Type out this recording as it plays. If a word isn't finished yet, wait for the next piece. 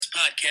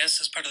podcast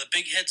is part of the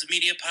Big Heads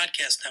Media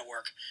Podcast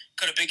Network.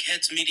 Go to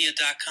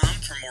bigheadsmedia.com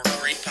for more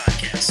great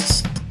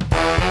podcasts.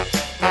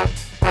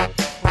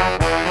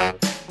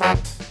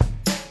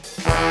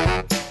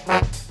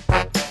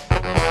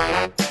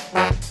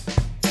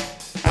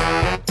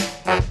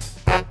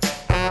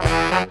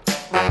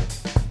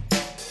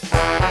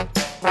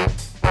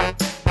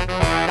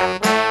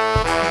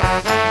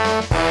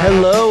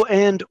 Hello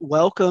and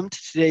welcome to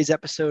today's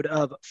episode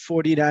of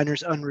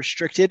 49ers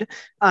Unrestricted.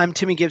 I'm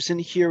Timmy Gibson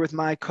here with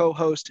my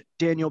co-host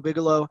Daniel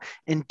Bigelow.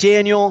 And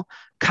Daniel,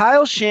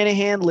 Kyle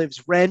Shanahan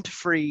lives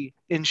rent-free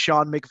in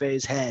Sean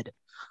McVay's head.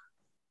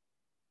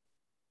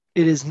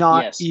 It is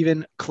not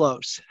even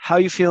close. How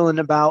are you feeling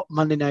about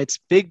Monday night's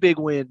big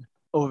win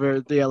over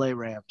the LA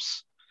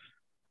Rams?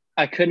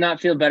 I could not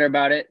feel better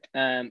about it.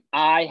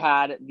 I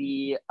had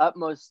the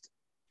utmost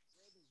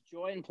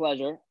joy and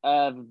pleasure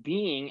of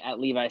being at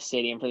Levi's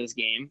Stadium for this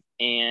game.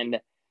 And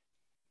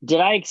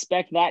did I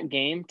expect that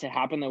game to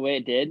happen the way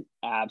it did?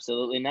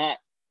 Absolutely not.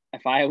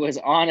 If I was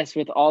honest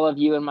with all of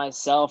you and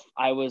myself,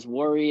 I was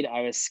worried.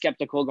 I was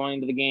skeptical going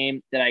into the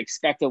game. Did I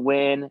expect a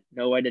win?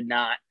 No, I did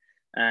not.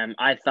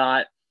 I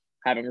thought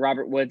having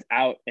Robert Woods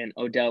out and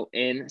Odell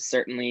in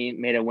certainly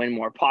made a win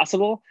more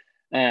possible.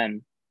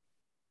 I'm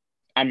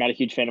not a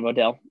huge fan of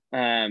Odell,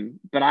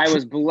 but I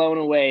was blown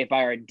away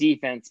by our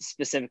defense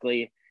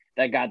specifically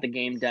that got the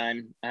game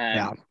done.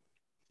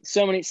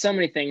 So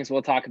many things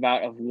we'll talk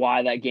about of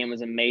why that game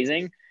was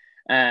amazing.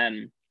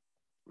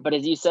 But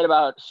as you said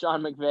about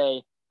Sean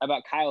McVay,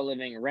 about Kyle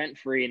living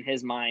rent-free in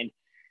his mind,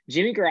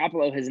 Jimmy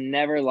Garoppolo has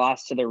never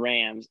lost to the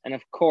Rams. And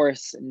of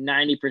course,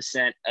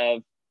 90%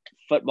 of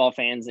football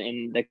fans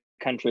in the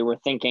country were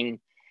thinking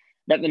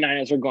that the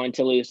Niners were going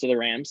to lose to the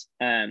Rams.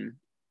 And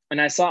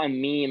I saw a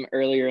meme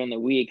earlier in the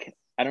week.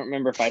 I don't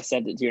remember if I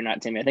sent it to you or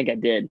not, Timmy. I think I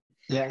did.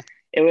 Yeah.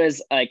 It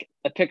was like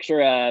a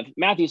picture of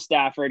Matthew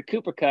Stafford,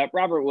 Cooper Kupp,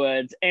 Robert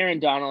Woods, Aaron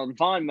Donald,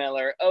 Von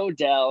Miller,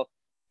 Odell.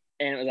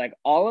 And it was like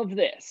all of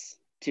this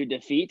to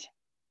defeat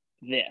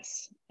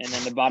this. And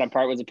then the bottom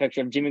part was a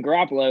picture of Jimmy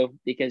Garoppolo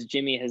because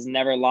Jimmy has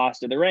never lost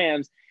to the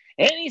Rams.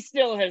 And he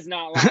still has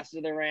not lost to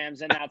the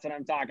Rams. And that's what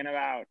I'm talking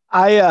about.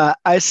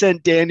 I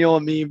sent Daniel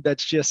a meme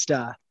that's just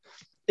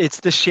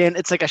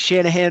it's like a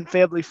Shanahan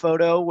family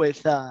photo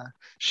with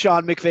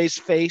Sean McVay's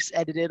face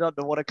edited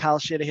onto one of Kyle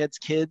Shanahan's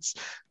kids.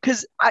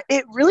 Because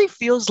it really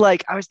feels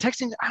like I was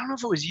texting, I don't know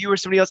if it was you or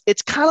somebody else.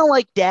 It's kind of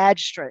like dad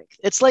strength.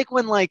 It's like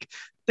when like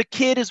the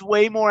kid is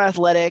way more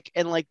athletic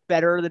and like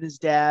better than his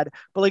dad.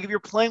 But like if you're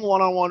playing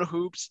one-on-one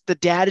hoops, the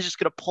dad is just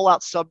going to pull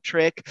out some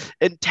trick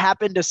and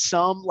tap into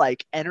some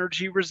like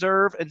energy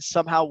reserve and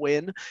somehow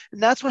win.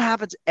 And that's what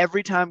happens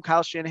every time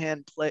Kyle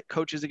Shanahan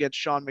coaches against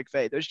Sean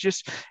McVay.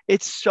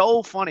 It's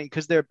so funny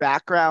because their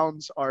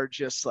backgrounds are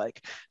just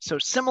like so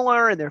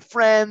similar and they're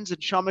friends.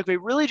 And Sean McVay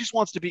really just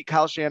wants to beat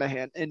Kyle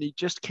Shanahan and he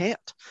just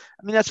can't.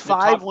 I mean, that's the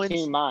 5 top wins.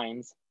 2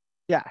 minds.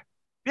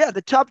 Yeah,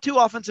 the top 2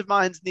 offensive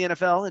minds in the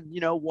NFL.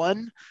 And,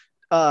 one,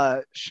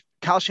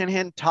 Kyle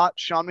Shanahan taught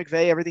Sean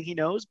McVay everything he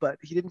knows, but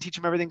he didn't teach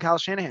him everything Kyle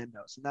Shanahan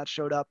knows. And that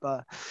showed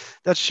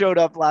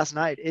up last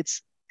night.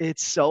 It's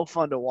so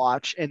fun to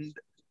watch. And,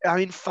 I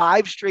mean,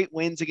 5 straight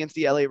wins against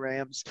the LA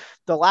Rams.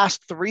 The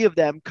last 3 of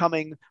them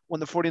coming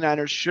when the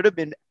 49ers should have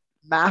been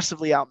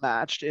massively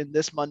outmatched in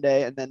this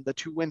Monday. And then the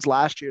 2 wins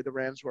last year, the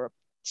Rams were a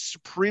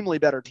supremely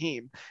better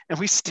team. And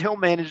we still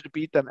managed to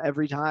beat them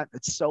every time.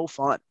 It's so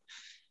fun.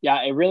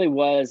 Yeah, it really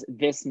was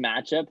this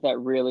matchup that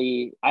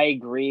really, I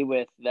agree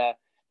with the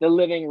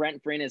living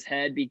rent-free in his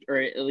head, or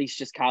at least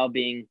just Kyle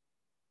being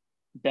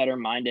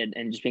better-minded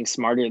and just being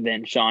smarter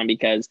than Sean,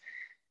 because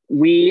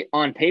we,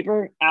 on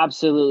paper,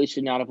 absolutely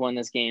should not have won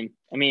this game.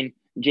 I mean,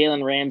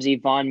 Jalen Ramsey,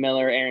 Von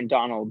Miller, Aaron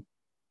Donald,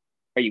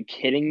 are you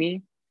kidding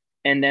me?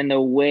 And then the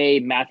way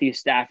Matthew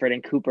Stafford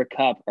and Cooper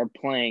Kupp are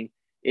playing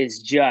is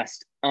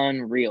just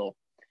unreal.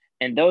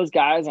 And those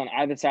guys on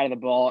either side of the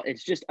ball,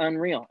 it's just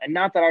unreal. And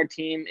not that our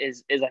team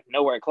is like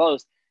nowhere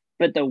close,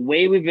 but the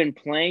way we've been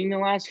playing the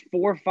last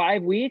 4 or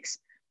 5 weeks,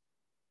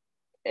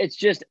 it's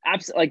just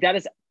absolutely like that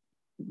is,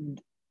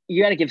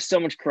 you got to give so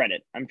much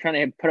credit. I'm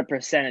trying to put a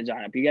percentage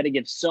on it, but you got to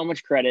give so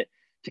much credit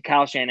to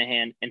Kyle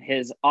Shanahan and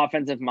his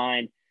offensive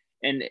mind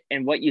and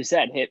what you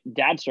said,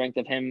 dad strength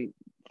of him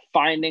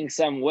finding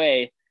some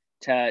way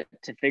to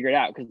figure it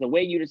out. Because the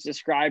way you just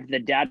described the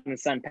dad and the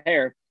son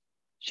pair,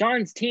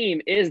 Sean's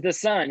team is the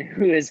son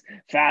who is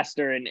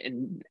faster and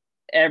in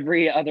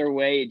every other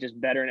way, just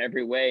better in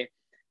every way.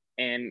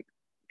 And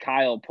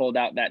Kyle pulled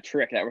out that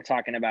trick that we're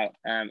talking about,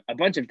 a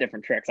bunch of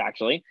different tricks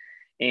actually.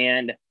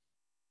 And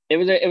it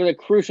was a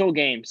crucial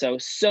game.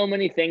 So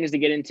many things to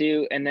get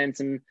into, and then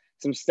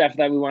some stuff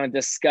that we want to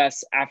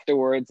discuss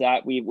afterwards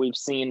that we've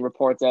seen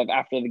reports of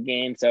after the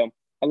game. So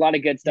a lot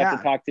of good stuff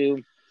to talk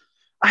to.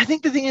 I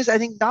think the thing is,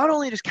 not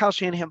only does Kyle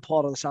Shanahan pull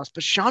out of the sauce,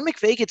 but Sean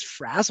McVay gets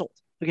frazzled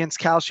against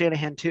Kyle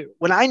Shanahan too.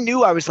 When I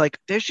knew, I was like,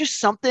 there's just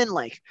something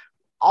like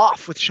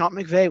off with Sean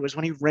McVay was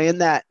when he ran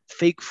that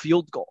fake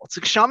field goal. It's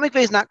like Sean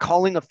McVay's not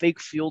calling a fake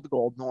field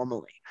goal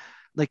normally.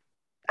 Like,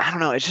 I don't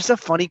know. It's just a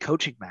funny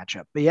coaching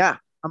matchup. But yeah,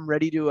 I'm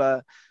ready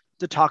to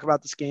to talk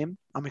about this game.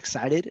 I'm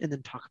excited, and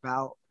then talk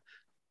about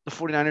the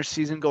 49ers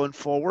season going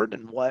forward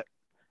and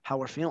how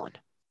we're feeling.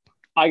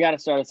 I got to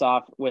start us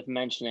off with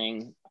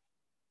mentioning,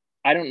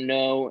 I don't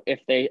know if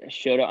they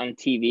showed it on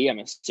TV. I'm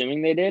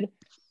assuming they did.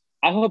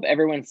 I hope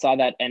everyone saw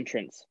that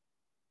entrance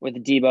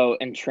with Deebo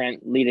and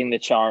Trent leading the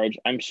charge.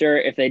 I'm sure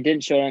if they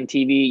didn't show it on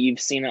TV, you've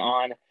seen it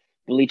on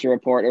Bleacher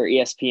Report or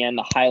ESPN,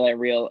 the highlight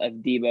reel of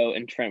Deebo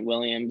and Trent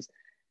Williams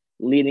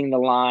leading the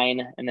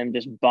line and then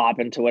just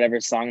bopping to whatever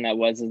song that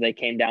was as they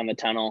came down the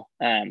tunnel.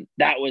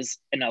 That was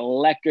an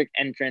electric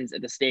entrance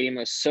at the stadium.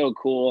 It was so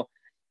cool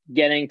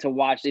getting to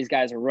watch these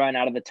guys run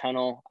out of the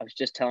tunnel. I was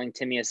just telling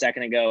Timmy a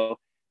second ago,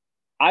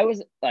 I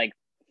was like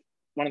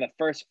one of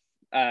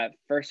the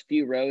first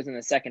few rows in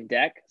the second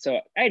deck. So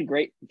I had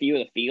great view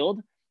of the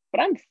field, but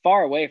I'm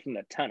far away from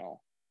the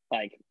tunnel.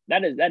 Like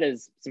that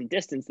is some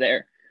distance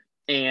there.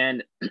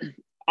 And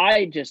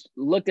I just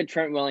looked at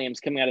Trent Williams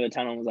coming out of the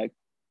tunnel and was like,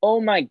 oh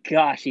my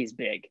gosh, he's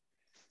big.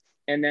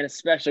 And then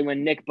especially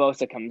when Nick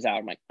Bosa comes out,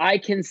 I'm like, I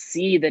can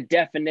see the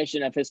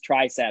definition of his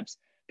triceps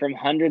from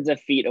hundreds of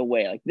feet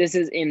away. Like, this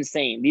is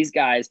insane. These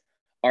guys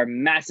are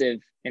massive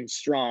and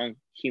strong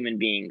human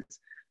beings.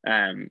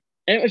 And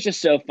it was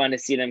just so fun to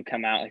see them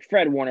come out. Like,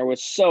 Fred Warner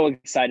was so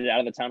excited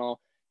out of the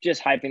tunnel,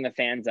 just hyping the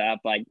fans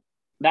up. Like,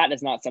 that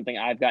is not something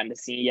I've gotten to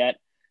see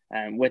yet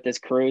with this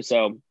crew.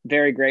 So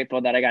very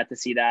grateful that I got to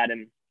see that.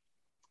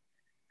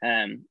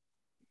 And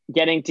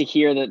getting to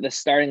hear the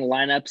starting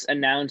lineups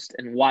announced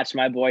and watch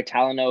my boy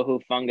Talanoa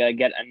Hufanga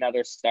get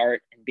another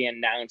start and be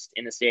announced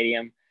in the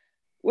stadium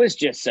was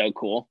just so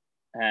cool.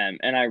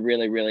 And I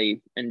really,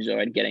 really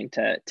enjoyed getting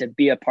to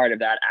be a part of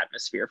that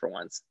atmosphere for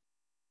once.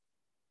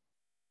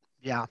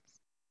 Yeah,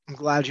 I'm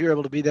glad you were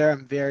able to be there.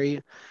 I'm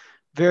very,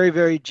 very,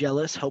 very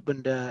jealous,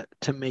 hoping to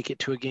make it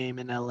to a game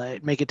in LA,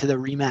 make it to the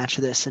rematch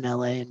of this in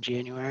LA in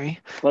January.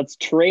 Let's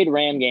trade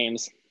Ram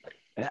games.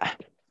 Yeah.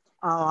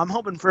 I'm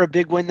hoping for a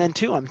big win then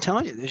too. I'm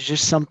telling you, there's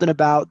just something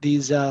about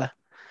these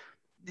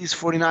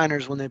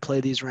 49ers when they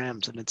play these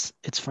Rams, and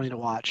it's funny to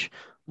watch.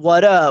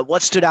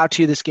 What stood out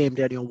to you this game,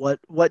 Daniel?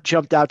 What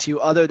jumped out to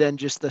you other than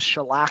just the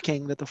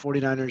shellacking that the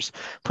 49ers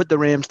put the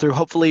Rams through?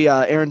 Hopefully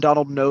Aaron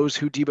Donald knows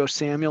who Deebo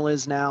Samuel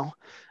is now.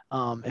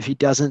 If he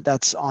doesn't,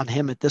 that's on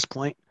him at this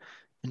point.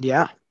 And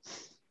yeah.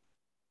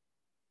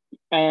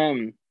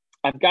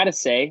 I've got to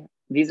say,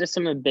 these are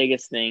some of the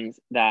biggest things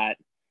that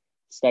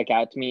stuck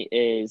out to me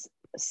is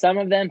some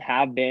of them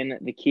have been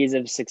the keys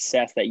of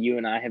success that you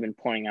and I have been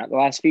pointing out the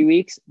last few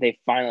weeks. They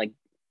finally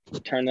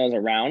turned those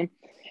around.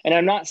 And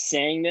I'm not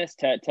saying this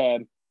to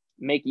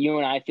make you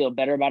and I feel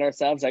better about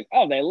ourselves. Like,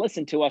 oh, they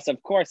listened to us,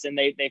 of course, and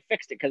they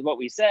fixed it because what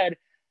we said.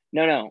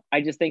 No.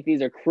 I just think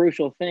these are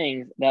crucial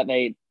things that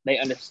they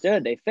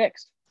understood, they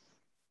fixed.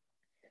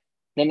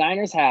 The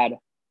Niners had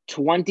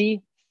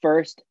 20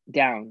 first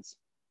downs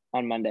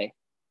on Monday.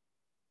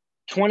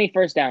 20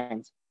 first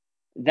downs.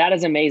 That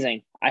is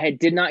amazing. I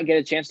did not get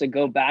a chance to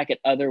go back at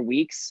other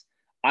weeks.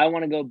 I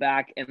want to go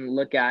back and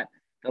look at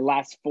the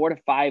last 4 to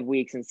 5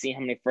 weeks and see how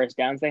many first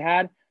downs they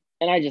had.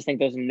 And I just think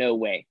there's no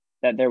way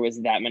that there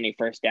was that many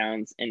first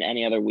downs in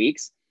any other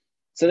weeks.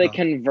 So they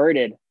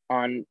converted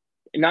on,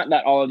 not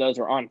that all of those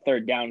were on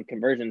third down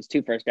conversions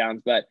to first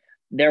downs, but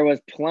there was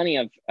plenty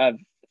of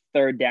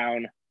third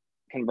down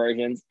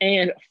conversions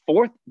and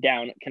fourth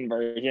down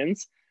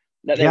conversions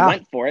that they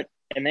went for it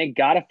and they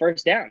got a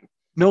first down.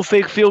 No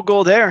fake field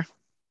goal there.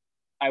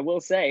 I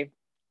will say,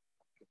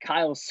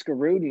 Kyle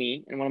screwed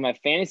me in one of my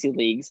fantasy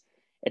leagues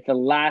at the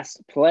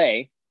last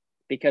play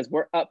because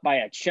we're up by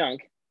a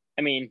chunk.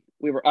 I mean,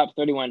 we were up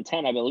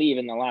 31-10, I believe,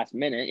 in the last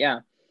minute. Yeah.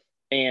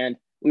 And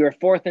we were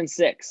 4th and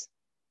 6.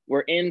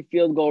 We're in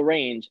field goal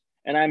range,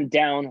 and I'm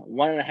down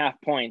 1.5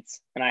 points,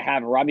 and I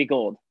have Robbie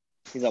Gould.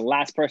 He's the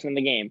last person in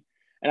the game.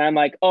 And I'm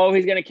like, oh,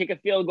 he's going to kick a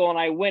field goal, and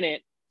I win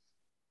it.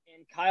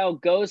 And Kyle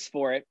goes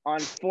for it on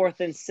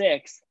 4th and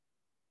 6,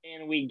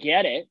 and we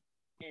get it.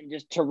 And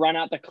just to run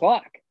out the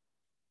clock.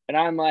 And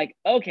I'm like,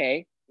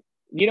 okay,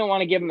 you don't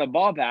want to give him the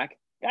ball back.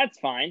 That's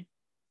fine.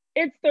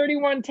 It's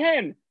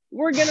 31-10.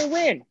 We're going to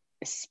win,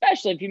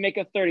 especially if you make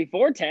a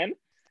 34-10.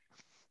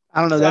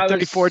 I don't know. So that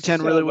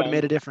 34-10 really would have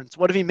made a difference.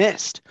 What if he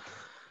missed?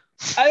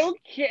 I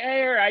don't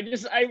care.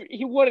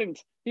 He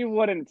wouldn't.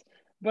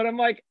 But I'm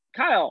like,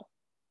 Kyle,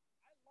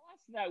 I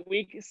lost that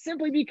week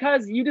simply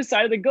because you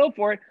decided to go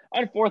for it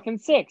on 4th and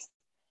 6.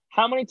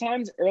 How many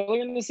times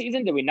earlier in the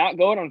season did we not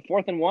go it on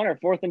 4th and 1 or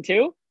 4th and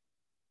 2?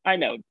 I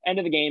know, end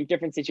of the game,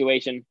 different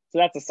situation. So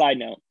that's a side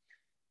note.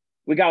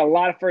 We got a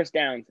lot of first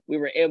downs. We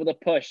were able to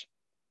push.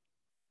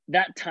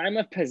 That time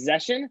of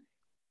possession,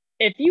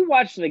 if you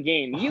watch the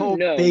game, we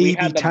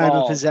had the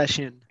ball of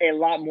possession a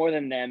lot more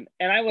than them.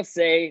 And I will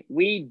say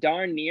we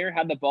darn near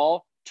had the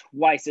ball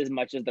twice as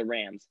much as the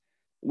Rams.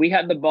 We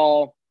had the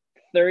ball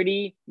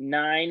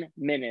 39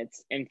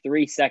 minutes and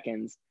 3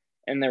 seconds,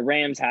 and the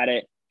Rams had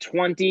it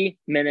 20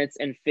 minutes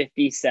and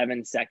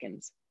 57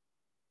 seconds.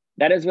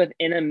 That is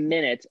within a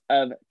minute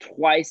of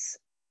twice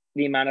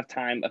the amount of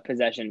time of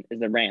possession as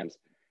the Rams.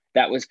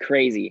 That was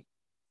crazy.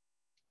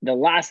 The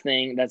last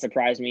thing that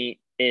surprised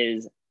me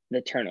is the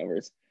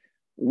turnovers.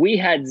 We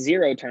had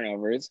 0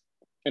 turnovers.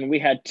 and we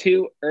had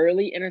 2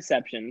 early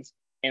interceptions,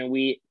 and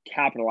we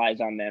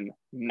capitalized on them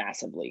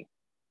massively.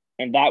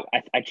 And that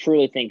I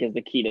truly think is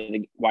the key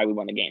to why we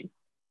won the game.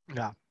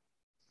 Yeah.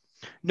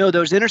 No,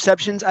 those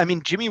interceptions. I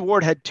mean, Jimmy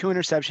Ward had 2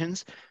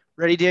 interceptions.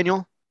 Ready,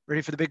 Daniel?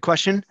 Ready for the big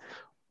question?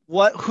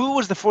 Who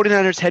was the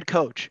 49ers head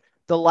coach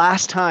the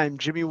last time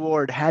Jimmy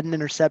Ward had an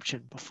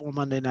interception before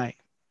Monday night?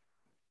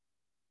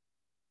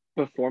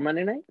 Before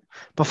Monday night?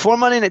 Before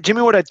Monday night,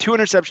 Jimmy Ward had 2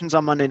 interceptions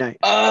on Monday night.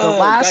 Oh, the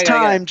last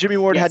time Jimmy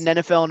Ward yes. had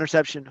an NFL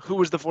interception, who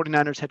was the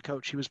 49ers head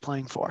coach he was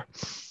playing for?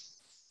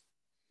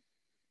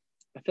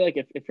 I feel like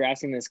if you're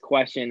asking this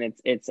question,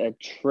 it's a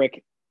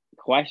trick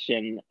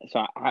question.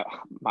 So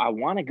I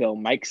want to go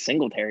Mike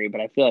Singletary,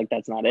 but I feel like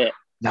that's not it.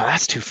 No,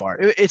 that's too far.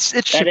 It's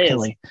Chip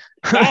Kelly.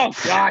 Oh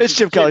gosh, it's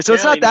Chip Kelly. So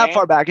it's not that man.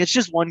 far back. It's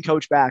just one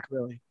coach back,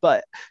 really,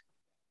 but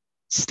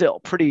still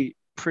pretty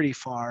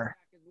far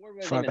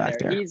back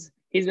there.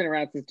 He's been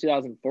around since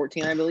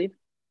 2014, I believe.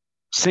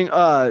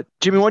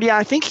 Jimmy Ward. Yeah,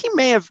 I think he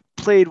may have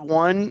played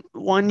one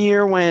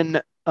year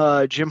when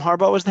Jim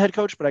Harbaugh was the head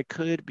coach, but I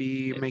could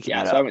be making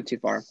that up. So I went too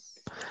far.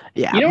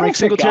 Yeah, Mike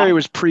Singletary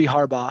was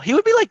pre-Harbaugh. He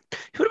would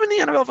have been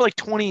in the NFL for like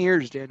 20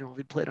 years, Daniel, if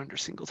he'd played under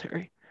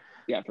Singletary.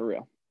 Yeah, for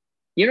real.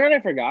 You know what I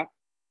forgot?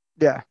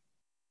 Yeah.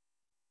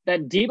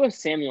 That Deebo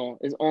Samuel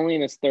is only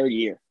in his 3rd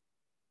year.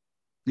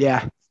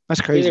 Yeah,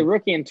 that's crazy. He's a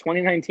rookie in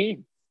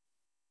 2019.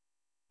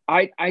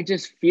 I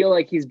just feel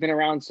like he's been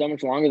around so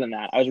much longer than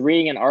that. I was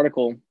reading an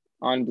article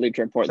on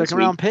Bleacher Report this week. Second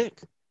round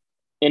pick.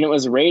 And it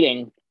was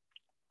rating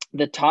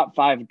the top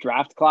 5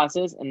 draft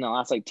classes in the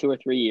last like 2 or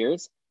 3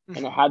 years.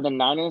 And it had the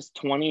Niners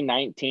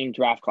 2019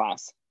 draft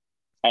class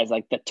as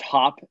like the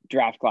top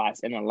draft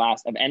class in the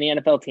last of any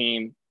NFL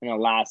team in the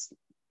last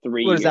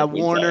 3 years. What is that?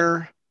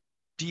 Warner,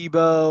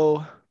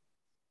 Deebo,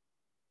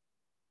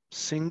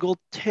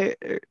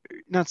 Singletary,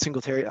 not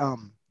Singletary,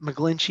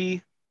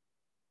 McGlinchey.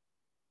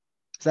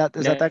 Is that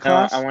that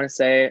class? I want to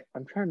say,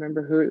 I'm trying to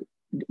remember who.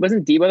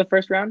 Wasn't Deebo the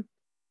first round?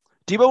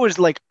 Deebo was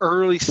like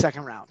early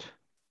 2nd round.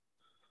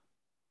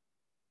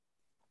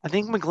 I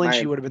think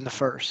McGlinchey would have been the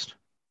first.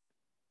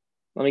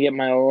 Let me get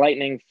my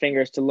lightning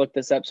fingers to look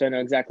this up so I know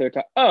exactly what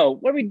we're talking. Oh,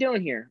 what are we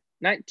doing here?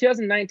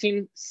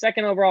 2019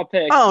 2nd overall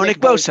pick. Oh, Nick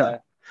Bosa.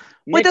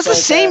 Wait, that's the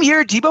same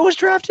year Deebo was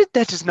drafted?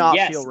 That does not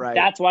feel right.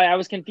 That's why I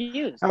was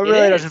confused. It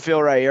really doesn't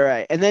feel right. You're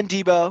right. And then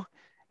Deebo,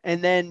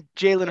 and then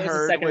Jalen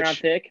Hurd. 2nd round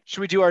pick. Should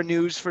we do our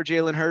news for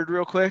Jalen Hurd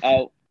real quick?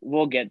 Oh,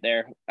 we'll get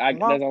there. There's a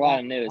lot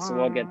of news, so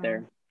we'll get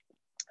there.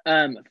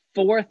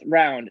 4th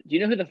round. Do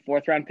you know who the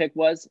 4th round pick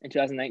was in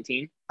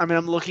 2019? I mean,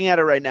 I'm looking at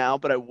it right now,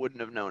 but I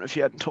wouldn't have known if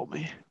you hadn't told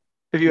me.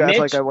 If you asked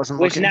like I wasn't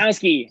looking.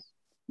 Wisnowski.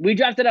 We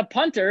drafted a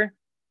punter,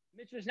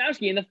 Mitch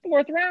Wisnowski, in the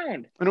 4th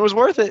round. And it was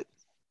worth it.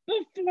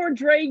 Before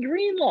Dre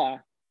Greenlaw.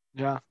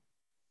 Yeah. In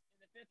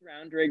the 5th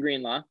round, Dre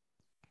Greenlaw.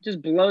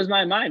 Just blows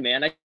my mind,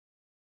 man. I can't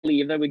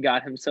believe that we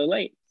got him so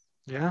late.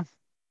 Yeah.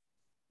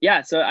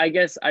 Yeah, so I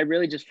guess I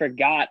really just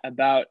forgot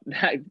about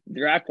that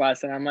draft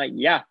class, and I'm like,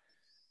 yeah,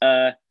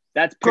 that's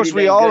pretty. Of course,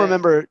 we all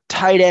remember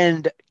tight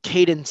end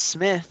Caden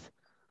Smith.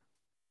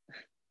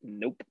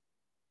 Nope.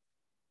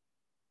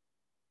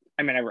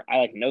 I mean, I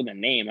like know the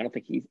name. I don't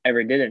think he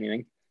ever did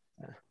anything.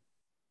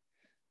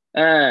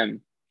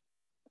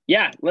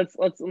 Yeah.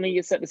 Let me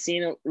get set the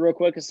scene real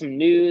quick with some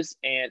news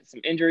and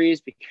some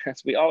injuries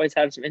because we always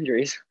have some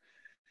injuries.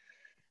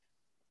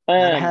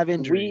 Have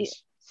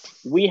injuries.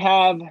 We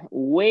have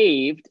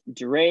waived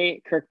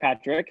Dre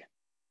Kirkpatrick.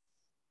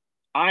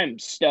 I'm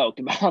stoked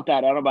about that.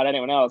 I don't know about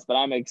anyone else, but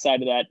I'm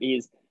excited that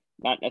he's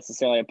not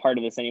necessarily a part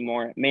of this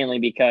anymore, mainly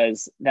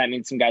because that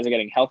means some guys are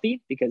getting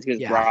healthy because he was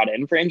brought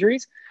in for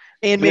injuries.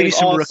 And maybe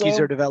some rookies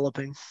are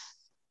developing.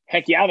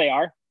 Heck yeah, they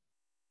are.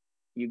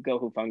 You go,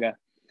 Hufanga.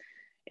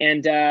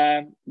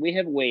 And we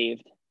have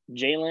waived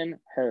Jalen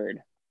Hurd.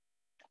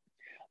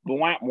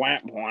 Bwah,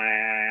 bwah,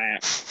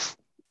 bwah.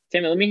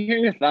 Timmy, let me hear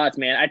your thoughts,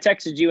 man. I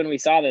texted you when we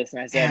saw this,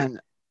 and I said,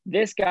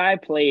 this guy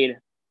played,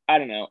 I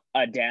don't know,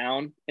 a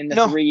down in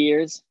the 3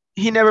 years.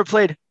 He never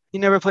played. He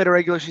never played a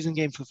regular season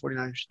game for the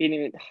 49ers. He didn't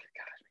even,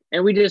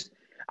 and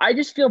I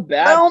just feel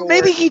bad. Well,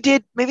 maybe he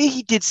did. Maybe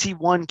he did see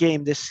one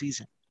game this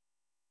season.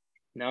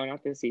 No,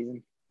 not this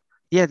season.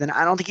 Yeah, then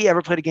I don't think he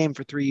ever played a game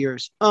for 3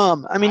 years.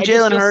 I mean,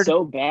 Jalen Hurd.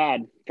 So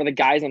bad for the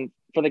guys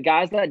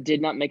that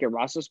did not make a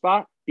roster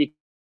spot because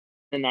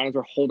the Niners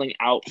were holding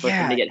out for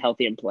him to get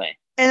healthy and play.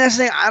 And that's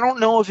the thing. I don't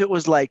know if it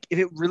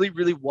really,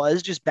 really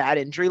was just bad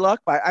injury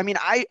luck. But I mean,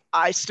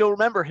 I still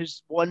remember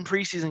his one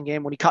preseason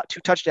game when he caught 2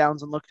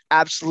 touchdowns and looked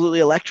absolutely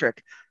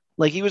electric.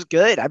 Like, he was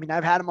good. I mean,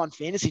 I've had him on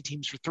fantasy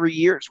teams for 3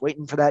 years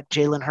waiting for that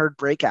Jalen Hurd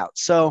breakout.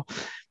 So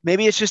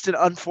maybe it's just an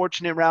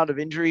unfortunate round of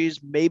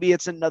injuries. Maybe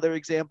it's another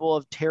example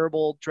of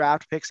terrible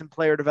draft picks and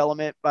player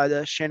development by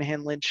the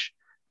Shanahan-Lynch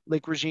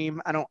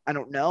regime. I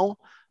don't know.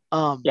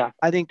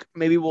 I think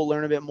maybe we'll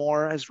learn a bit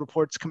more as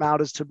reports come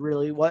out as to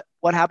really what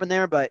happened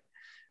there. But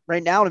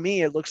right now, to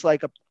me, it looks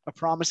like a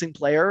promising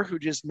player who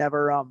just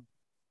never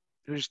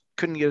who just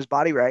couldn't get his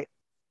body right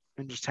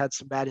and just had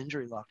some bad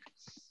injury luck.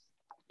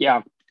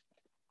 Yeah.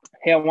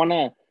 Hey, I want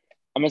to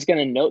I'm just going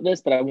to note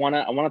this, but I want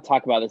to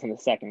talk about this in a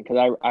second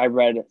because I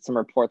read some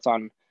reports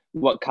on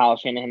what Kyle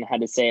Shanahan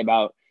had to say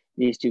about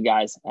these two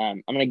guys.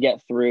 I'm going to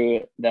get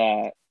through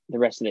the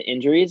rest of the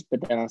injuries,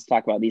 but then let's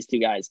talk about these two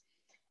guys.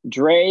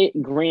 Dre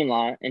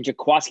Greenlaw and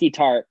Jaquiski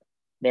Tartt,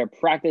 their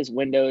practice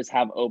windows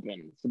have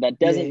opened. So that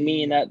doesn't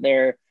mean that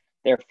they're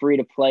free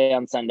to play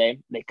on Sunday.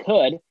 They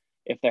could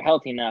if they're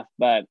healthy enough,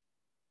 but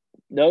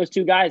those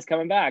two guys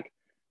coming back,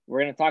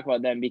 we're going to talk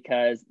about them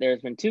because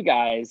there's been two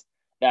guys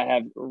that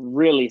have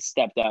really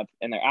stepped up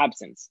in their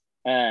absence.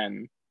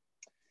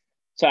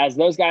 So as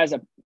those guys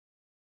are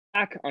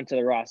back onto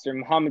the roster,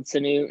 Mohamed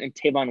Sanu and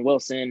Tavon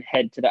Wilson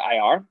head to the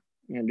IR.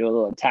 I'm going to do a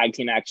little tag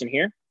team action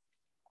here.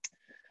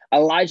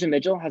 Elijah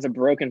Mitchell has a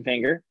broken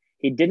finger.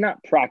 He did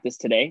not practice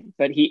today,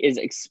 but he is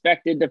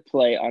expected to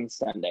play on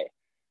Sunday.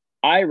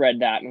 I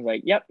read that and was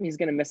like, yep, he's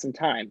going to miss some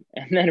time.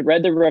 And then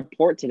read the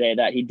report today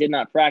that he did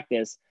not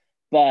practice,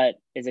 but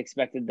is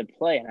expected to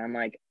play. And I'm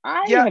like,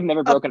 I have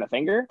never broken a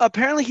finger.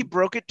 Apparently he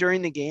broke it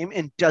during the game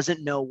and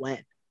doesn't know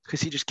when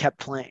because he just kept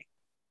playing.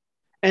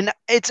 And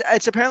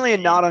it's apparently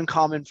not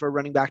uncommon for a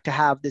running back to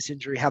have this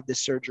injury, have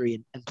this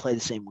surgery, and play the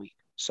same week.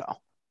 So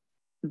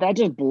that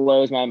just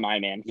blows my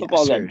mind, man.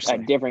 Football's a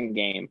different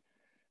game.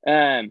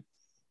 Debo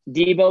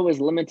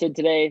was limited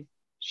today.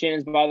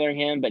 Shannon's bothering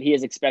him, but he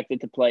is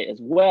expected to play as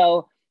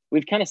well.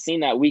 We've kind of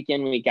seen that week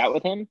in, week out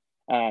with him.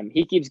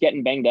 He keeps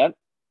getting banged up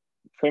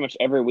pretty much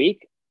every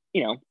week.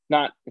 You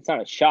know, it's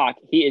not a shock.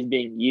 He is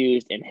being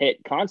used and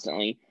hit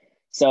constantly.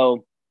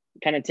 So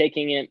kind of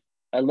taking it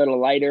a little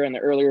lighter in the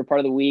earlier part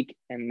of the week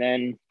and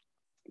then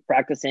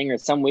practicing, or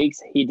some weeks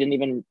he didn't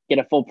even get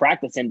a full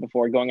practice in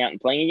before going out and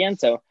playing again.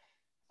 So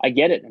I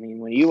get it. I mean,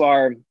 when you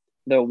are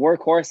the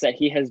workhorse that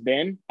he has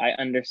been, I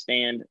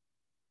understand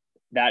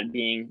that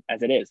being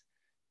as it is.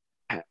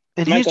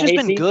 And he's just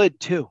been good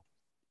too.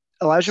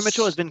 Elijah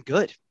Mitchell has been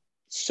good.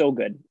 So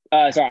good.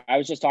 Sorry, I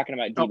was just talking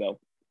about Debo.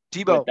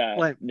 Debo.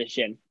 With, the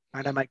shin.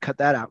 And I might cut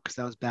that out because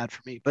that was bad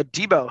for me. But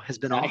Debo has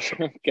been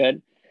awesome.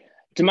 Good.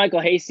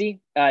 DeMichael Hasty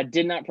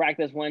did not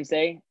practice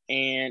Wednesday,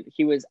 and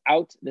he was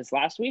out this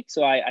last week.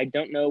 So I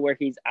don't know where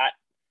he's at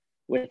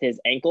with his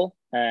ankle.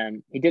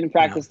 He didn't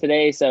practice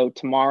today. So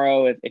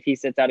tomorrow, if he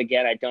sits out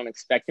again, I don't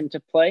expect him to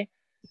play.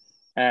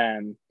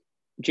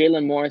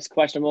 Jalen Morris,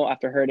 questionable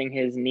after hurting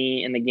his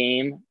knee in the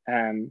game.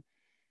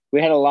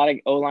 We had a lot of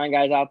O-line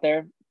guys out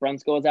there.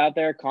 Brunskill was out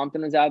there.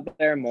 Compton was out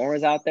there. Moore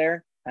was out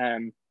there.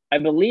 I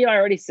believe I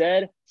already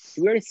said,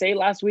 did we already say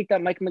last week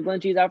that Mike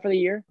McGlinchey is out for the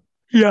year?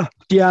 Yeah,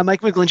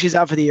 Mike McGlinchey's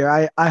out for the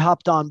year. I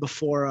hopped on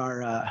before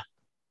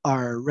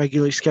our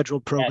regularly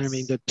scheduled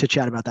programming to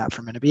chat about that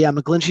for a minute. But yeah,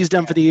 McGlinchey's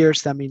done for the year,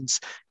 so that means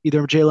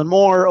either Jalen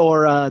Moore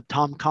or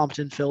Tom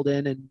Compton filled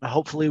in, and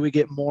hopefully we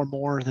get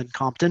more than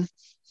Compton.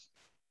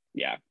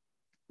 Yeah,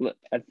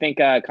 I think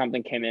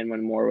Compton came in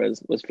when Moore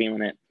was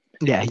feeling it.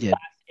 Yeah, he did.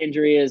 Last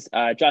injury is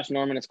Josh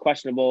Norman is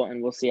questionable,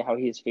 and we'll see how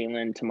he's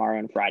feeling tomorrow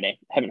and Friday.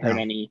 Haven't heard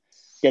any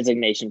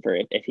designation for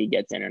if he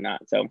gets in or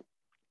not. So,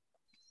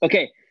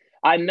 okay.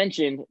 I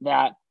mentioned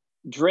that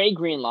Dre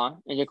Greenlaw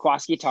and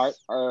Jaquiski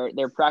Tartt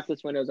their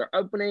practice windows are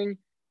opening.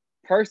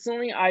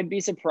 Personally, I'd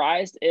be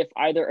surprised if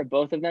either or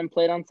both of them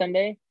played on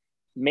Sunday,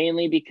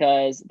 mainly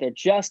because they're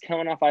just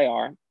coming off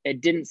IR.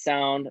 It didn't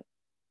sound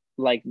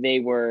like they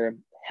were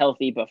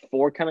healthy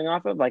before coming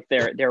off of, like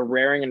they're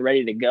raring and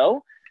ready to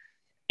go.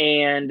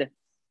 And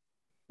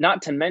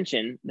not to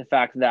mention the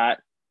fact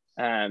that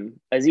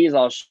Azeez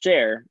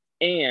Al-Shaair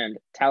and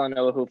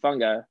Talanoa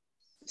Hufanga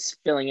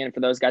filling in for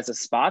those guys'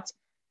 spots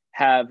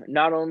have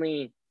not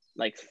only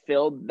like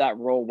filled that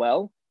role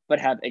well, but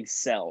have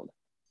excelled.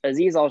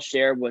 Azeez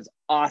Al-Shaair was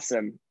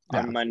awesome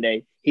on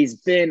Monday. He's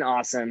been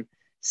awesome.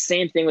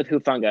 Same thing with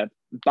Hufanga.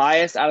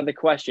 Bias out of the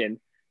question.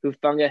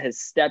 Hufanga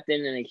has stepped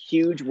in a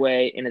huge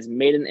way and has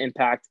made an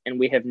impact, and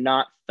we have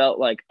not felt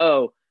like,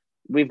 oh,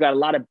 we've got a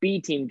lot of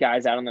B team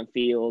guys out on the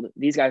field.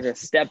 These guys are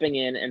stepping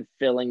in and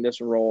filling this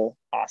role.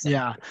 Awesome.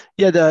 Yeah.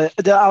 The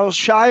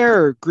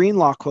Al-Shaair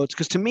Greenlaw quotes,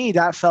 because to me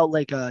that felt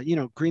like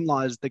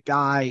Greenlaw is the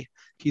guy.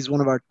 He's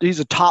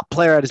a top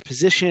player at his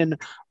position,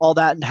 all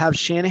that, and to have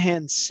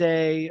Shanahan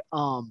say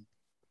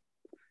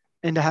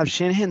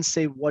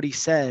what he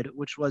said,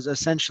 which was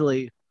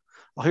essentially,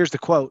 well, here's the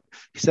quote.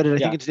 He said it, I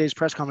think, in today's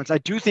press conference. I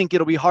do think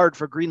it'll be hard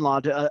for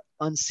Greenlaw to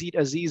unseat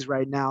Azeez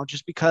right now,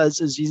 just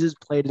because Azeez has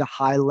played at a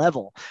high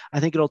level.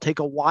 I think it'll take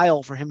a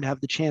while for him to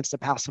have the chance to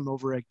pass him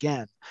over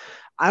again.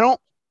 I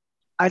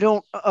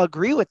don't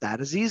agree with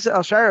that. Azeez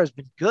Al-Shaair has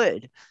been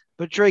good,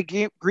 but Dre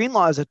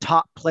Greenlaw is a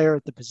top player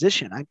at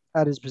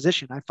his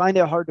position. I find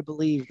it hard to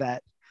believe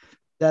that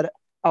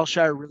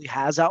Al-Shaair really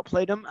has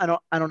outplayed him. I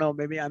don't know.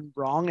 Maybe I'm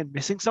wrong and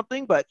missing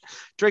something, but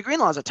Dre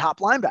Greenlaw is a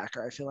top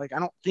linebacker. I feel like I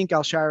don't think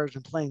Al-Shaair has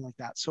been playing like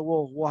that. So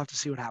we'll have to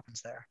see what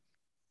happens there.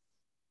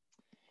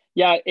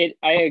 Yeah,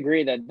 I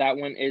agree that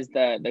one is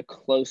the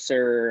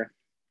closer.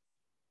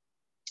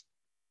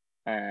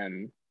 I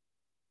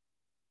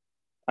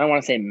don't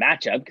want to say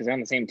matchup because they're on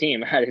the same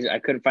team. I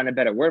couldn't find a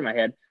better word in my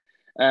head.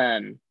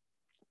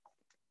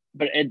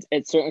 But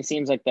it certainly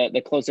seems like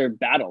the closer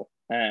battle.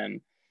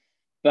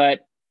 But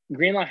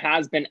Greenlaw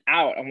has been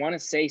out, I want to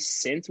say,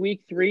 since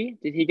week 3.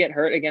 Did he get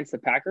hurt against the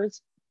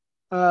Packers?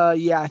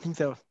 Yeah, I think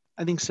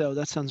so.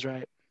 That sounds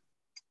right.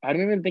 I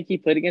don't even think he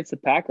played against the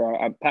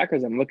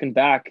Packers. I'm looking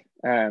back.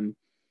 And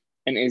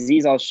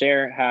Azeez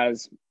Al-Shaair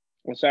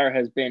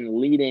has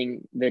been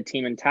leading the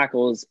team in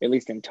tackles, at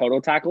least in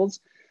total tackles,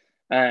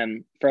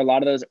 for a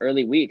lot of those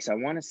early weeks. I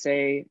want to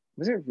say,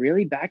 was it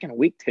really back in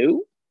week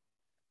 2?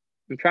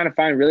 I'm trying to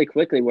find really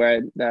quickly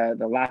where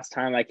the last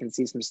time I can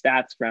see some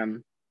stats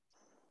from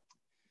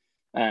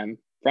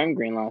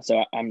Greenlaw.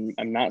 So I'm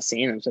not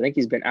seeing him. So I think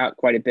he's been out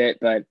quite a bit,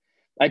 but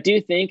I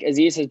do think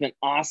Azeez has been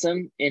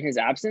awesome in his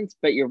absence,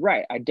 but you're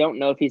right. I don't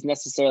know if he's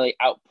necessarily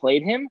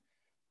outplayed him,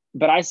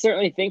 but I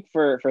certainly think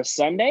for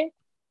Sunday,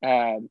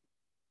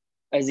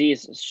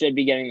 Azeez should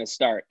be getting the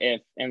start.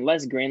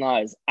 Unless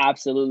Greenlaw is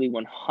absolutely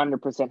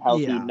 100%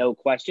 healthy, no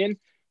question,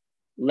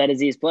 let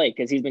Azeez play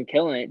because he's been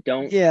killing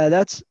it. Yeah,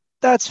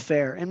 that's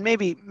fair, and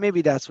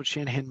maybe that's what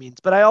Shanahan means.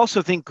 But I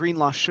also think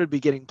Greenlaw should be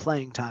getting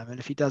playing time, and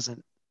if he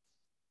doesn't,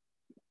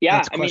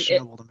 that's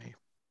questionable to me.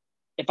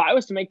 If I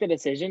was to make the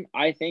decision,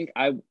 I think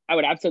I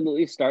would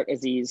absolutely start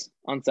Azeez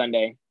on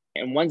Sunday,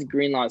 and once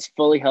Greenlaw is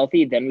fully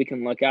healthy, then we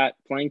can look at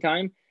playing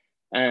time.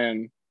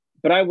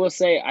 But I will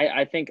say,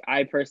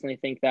 I personally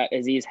think that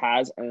Azeez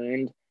has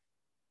earned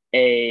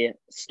a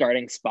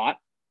starting spot,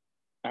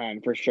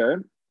 for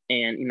sure.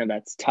 And,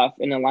 that's tough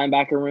in the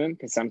linebacker room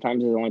because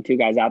sometimes there's only 2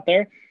 guys out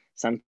there.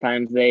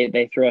 Sometimes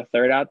they throw a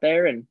third out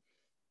there. And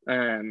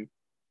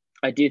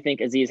I do think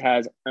Azeez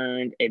has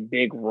earned a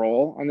big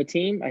role on the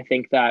team. I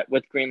think that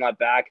with Greenlaw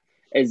back,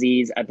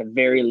 Azeez at the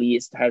very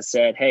least has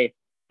said, hey,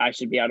 I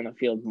should be out on the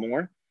field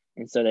more.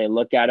 And so they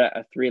look at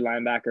a 3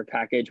 linebacker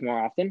package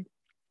more often.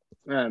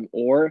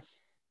 Or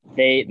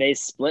they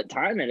split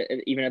time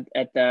even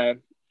at the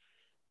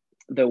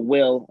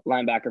will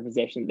linebacker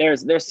position.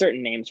 There's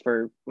certain names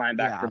for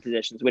linebacker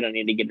positions. We don't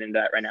need to get into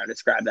that right now to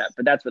describe that,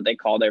 but that's what they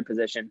call their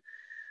position.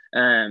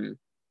 I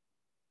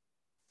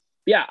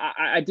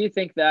do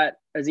think that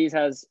Azeez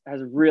has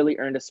really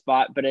earned a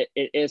spot, but it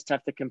is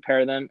tough to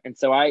compare them. And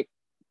so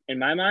in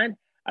my mind,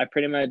 I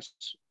pretty much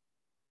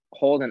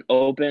hold an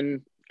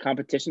open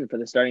competition for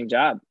the starting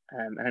job.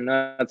 And I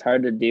know that's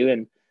hard to do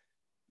in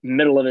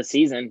middle of a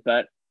season,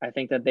 but I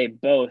think that they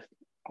both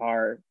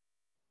are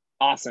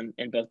awesome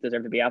and both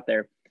deserve to be out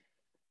there.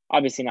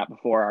 Obviously not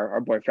before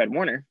our boy Fred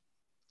Warner.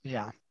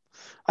 Yeah.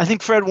 I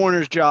think Fred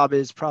Warner's job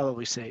is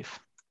probably safe.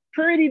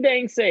 Pretty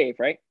dang safe,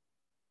 right?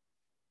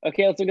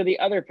 Okay, let's look at the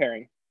other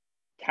pairing.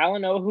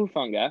 Talanoa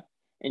Hufanga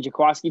and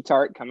Jaquiski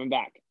Tartt coming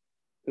back.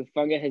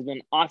 Hufanga has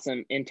been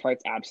awesome in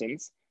Tartt's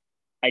absence.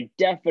 I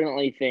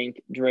definitely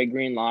think Dre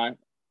Greenlaw,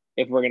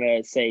 if we're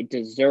going to say,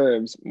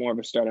 deserves more of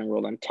a starting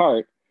role than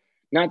Tartt.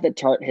 Not that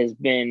Tartt has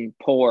been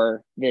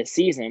poor this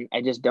season.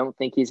 I just don't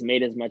think he's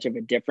made as much of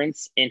a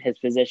difference in his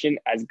position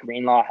as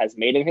Greenlaw has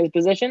made in his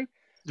position.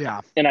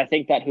 Yeah. And I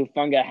think that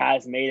Hufanga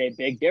has made a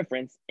big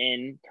difference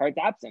in Tartt's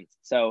absence.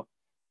 So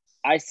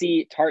I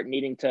see Tartt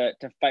needing to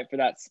fight for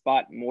that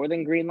spot more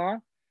than Greenlaw.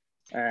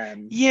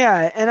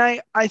 Yeah, and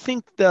I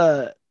think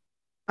not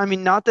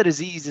that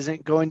Azeez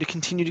isn't going to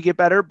continue to get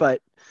better, but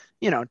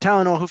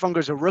Talanoa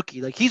Hufanga's a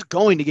rookie. Like, he's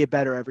going to get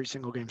better every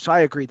single game. So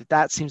I agree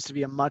that seems to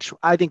be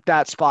I think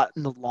that spot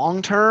in the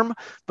long term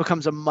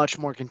becomes a much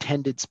more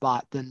contended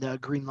spot than the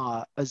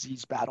Greenlaw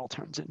Azeez battle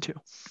turns into.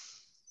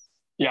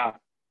 Yeah.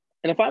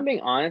 And if I'm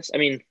being honest,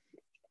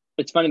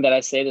 it's funny that I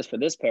say this for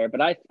this pair,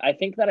 but I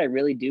think that I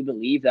really do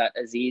believe that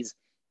Azeez,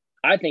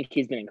 I think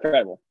he's been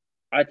incredible.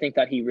 I think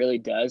that he really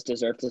does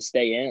deserve to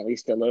stay in at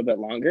least a little bit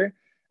longer.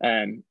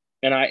 And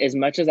as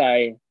much as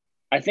I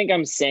think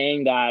I'm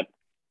saying that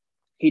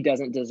he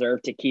doesn't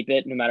deserve to keep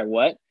it no matter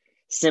what,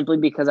 simply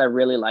because I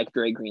really like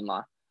Dre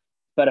Greenlaw.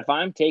 But if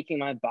I'm taking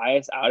my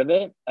bias out of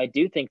it, I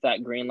do think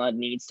that Greenlaw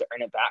needs to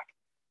earn it back.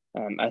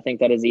 I think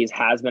that Azeez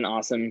has been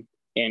awesome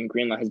and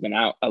Greenlaw has been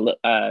out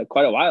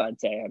quite a while,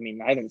 I'd say.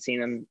 I haven't seen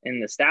him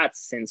in the stats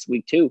since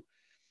week 2.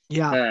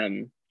 Yeah.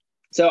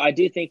 So I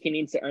do think he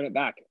needs to earn it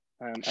back.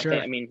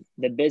 Sure.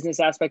 The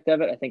business aspect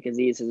of it, I think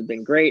Azeez has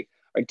been great.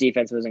 Our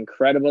defense was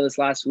incredible this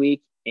last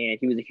week, and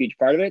he was a huge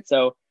part of it.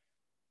 So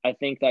I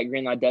think that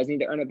Greenlaw does need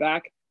to earn it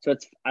back. So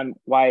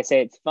why I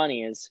say it's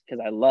funny is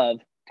because I love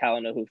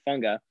Talanoa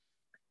Hufanga,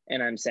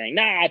 and I'm saying,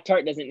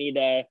 Tartt doesn't need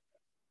to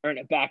earn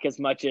it back as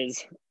much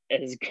as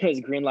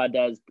Greenlaw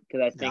does,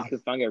 because I think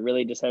Hufanga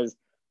really just has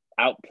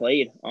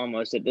outplayed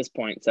almost at this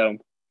point. So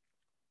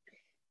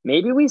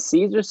maybe we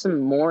see just some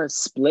more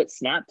split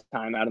snap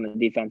time out on the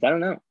defense. I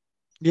don't know.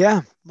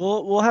 Yeah,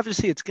 we'll have to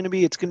see. It's gonna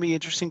be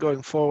interesting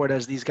going forward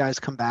as these guys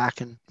come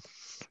back and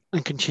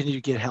continue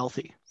to get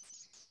healthy.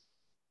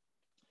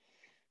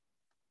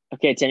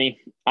 Okay, Timmy,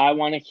 I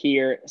want to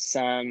hear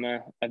some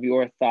of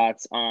your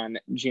thoughts on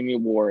Jimmy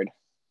Ward,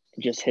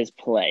 just his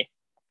play.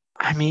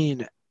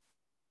 Man,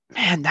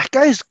 that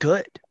guy's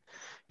good.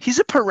 He's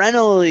a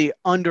perennially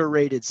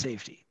underrated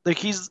safety. Like,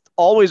 he's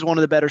always one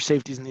of the better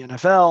safeties in the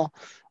NFL.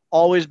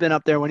 Always been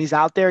up there. When he's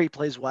out there, he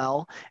plays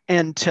well.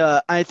 And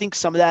I think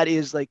some of that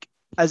is, like,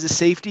 as a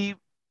safety,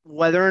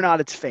 whether or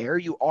not it's fair,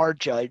 you are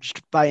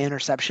judged by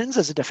interceptions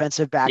as a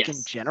defensive back in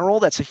Yes. general.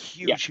 That's a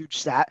Yeah. huge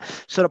stat.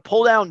 So to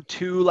pull down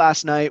 2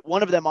 last night,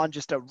 one of them on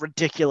just a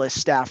ridiculous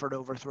Stafford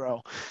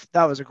overthrow,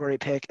 that was a great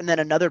pick. And then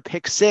another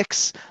pick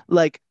 6,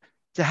 like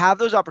to have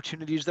those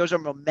opportunities, those are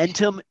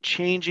momentum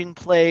changing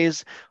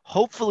plays,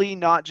 hopefully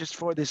not just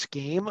for this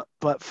game,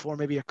 but for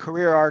maybe a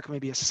career arc,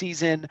 maybe a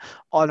season.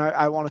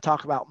 I want to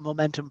talk about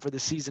momentum for the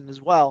season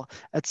as well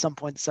at some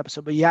point this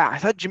episode. But yeah, I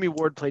thought Jimmy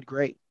Ward played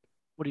great.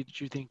 What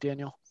did you think,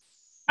 Daniel?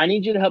 I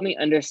need you to help me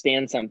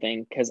understand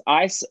something because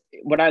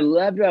what I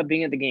loved about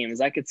being at the game is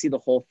I could see the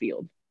whole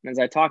field. As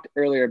I talked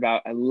earlier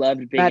about, I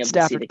loved being Matt able to see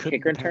Stafford the couldn't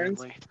kick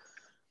returns. apparently.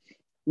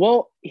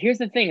 Well, here's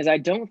the thing: is I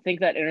don't think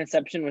that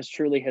interception was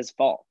truly his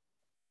fault.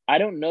 I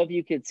don't know if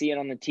you could see it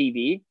on the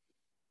TV,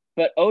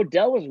 but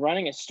Odell was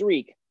running a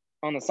streak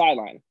on the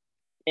sideline,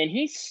 and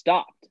he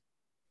stopped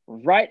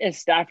right as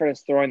Stafford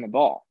is throwing the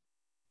ball,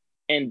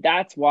 and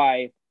that's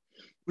why.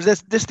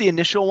 Was this the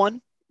initial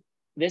one?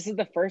 This is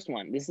the first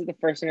one. This is the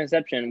first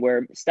interception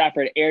where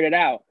Stafford aired it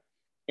out.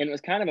 And it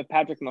was kind of a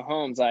Patrick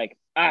Mahomes, like,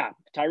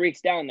 Tyreek's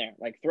down there,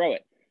 like, throw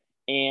it.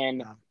 And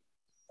Yeah.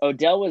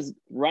 Odell was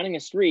running a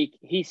streak.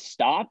 He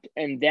stopped.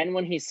 And then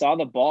when he saw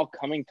the ball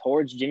coming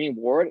towards Jimmy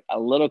Ward a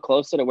little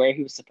closer to where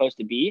he was supposed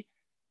to be,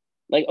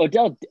 like,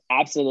 Odell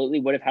absolutely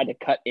would have had to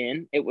cut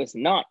in. It was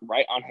not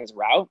right on his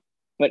route,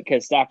 but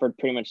because Stafford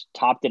pretty much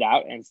topped it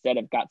out instead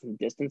of got some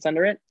distance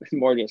under it,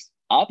 more just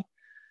up.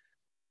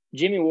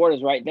 Jimmy Ward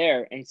is right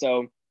there. And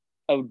so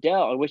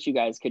Odell, I wish you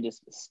guys could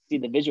just see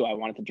the visual I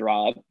wanted to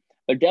draw up.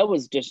 Odell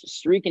was just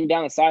streaking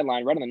down the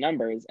sideline, right on the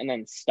numbers, and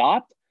then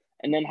stopped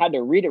and then had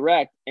to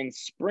redirect and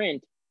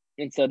sprint.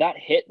 And so that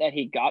hit that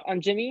he got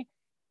on Jimmy,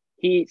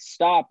 he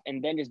stopped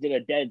and then just did a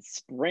dead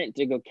sprint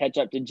to go catch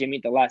up to Jimmy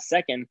at the last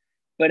second.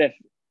 But if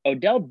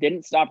Odell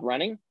didn't stop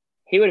running,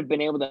 he would have been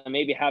able to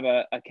maybe have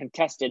a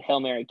contested Hail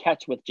Mary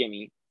catch with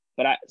Jimmy.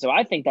 So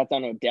I think that's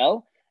on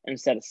Odell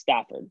instead of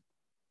Stafford.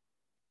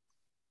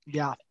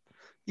 Yeah.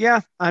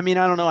 Yeah. I mean,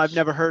 I don't know. I've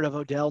never heard of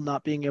Odell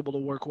not being able to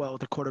work well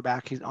with a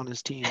quarterback on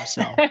his team.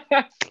 So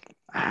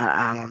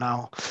I don't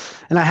know.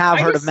 And I have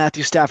heard of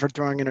Matthew Stafford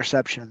throwing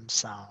interceptions.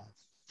 So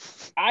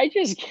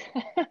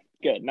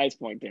good. Nice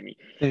point, Timmy.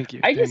 Thank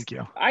you. Thank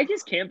you. I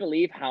just can't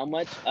believe how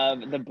much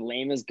of the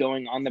blame is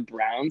going on the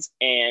Browns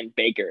and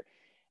Baker.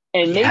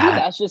 And maybe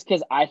that's just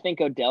because I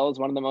think Odell is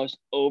one of the most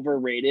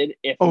overrated,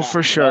 if not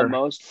for sure, the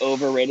most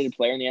overrated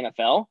player in the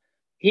NFL.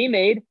 He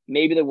made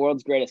maybe the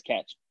world's greatest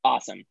catch.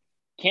 Awesome.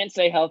 Can't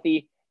stay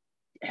healthy,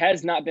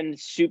 has not been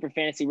super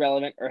fantasy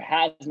relevant, or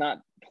has not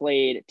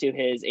played to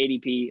his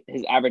ADP,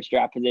 his average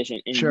draft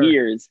position in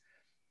years.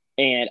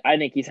 And I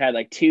think he's had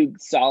like 2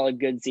 solid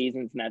good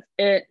seasons, and that's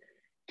it.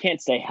 Can't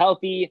stay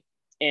healthy.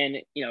 And,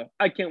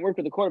 I can't work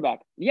with the quarterback.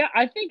 Yeah,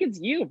 I think it's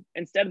you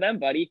instead of them,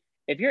 buddy.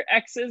 If your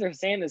exes are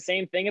saying the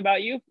same thing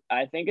about you,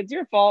 I think it's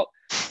your fault.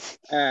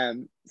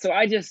 So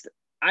I think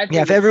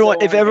if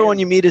everyone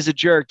you meet is a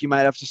jerk, you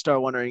might have to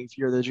start wondering if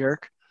you're the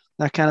jerk,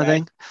 that kind of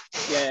thing.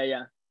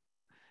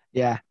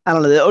 Yeah. I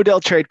don't know. The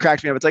Odell trade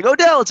cracked me up. It's like,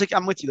 Odell, it's like,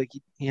 I'm with you. Like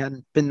he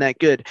hadn't been that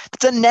good.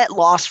 It's a net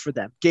loss for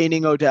them,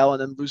 gaining Odell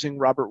and then losing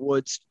Robert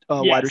Woods,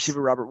 wide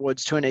receiver Robert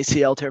Woods, to an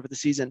ACL tear for the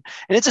season.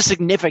 And it's a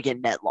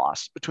significant net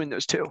loss between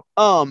those two.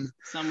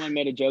 Someone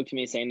made a joke to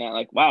me saying that,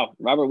 like, wow,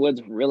 Robert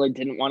Woods really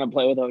didn't want to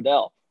play with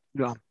Odell.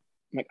 Yeah. I'm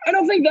like, I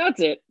don't think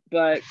that's it,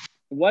 but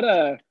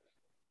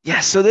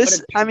so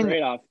this,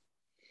 trade-off.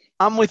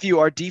 I'm with you.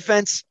 Our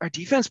defense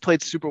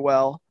played super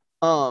well.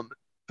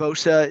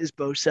 Bosa is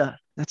Bosa.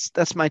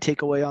 That's my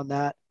takeaway on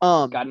that.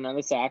 Got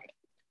another sack.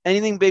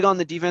 Anything big on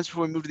the defense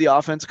before we move to the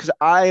offense? Because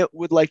I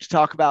would like to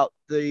talk about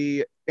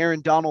the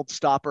Aaron Donald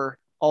stopper,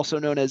 also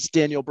known as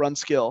Daniel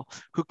Brunskill,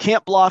 who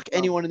can't block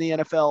anyone in the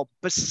NFL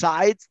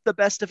besides the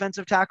best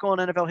defensive tackle in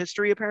NFL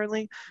history,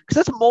 apparently.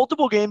 Because that's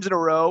multiple games in a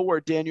row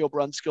where Daniel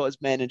Brunskill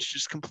has managed to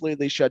just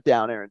completely shut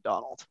down Aaron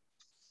Donald.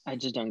 I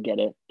just don't get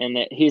it.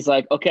 And he's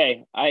like,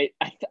 okay, I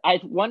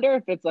wonder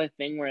if it's a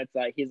thing where it's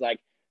like, he's like,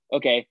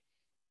 okay,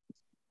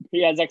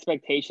 he has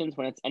expectations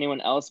when it's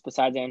anyone else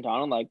besides Aaron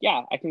Donald. Like,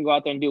 yeah, I can go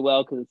out there and do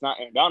well because it's not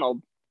Aaron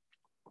Donald.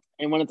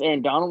 And when it's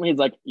Aaron Donald, he's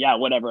like, yeah,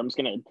 whatever. I'm just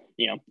going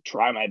to,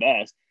 try my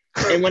best.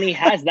 And when he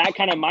has that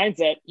kind of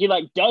mindset, he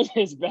does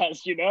his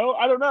best,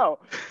 I don't know.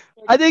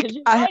 I think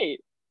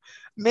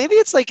maybe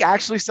it's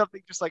actually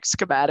something just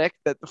schematic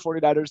that the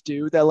 49ers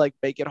do that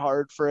make it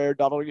hard for Aaron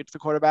Donald to get to the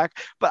quarterback.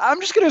 But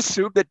I'm just going to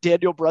assume that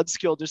Daniel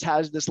Brunskill just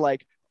has this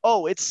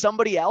it's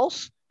somebody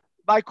else.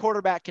 My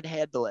quarterback can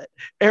handle it.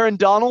 Aaron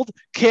Donald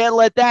can't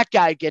let that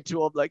guy get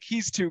to him.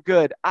 He's too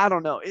good. I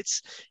don't know.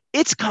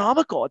 It's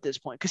comical at this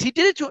point because he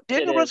did it to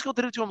Daniel Brunskill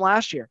did it to him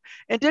last year.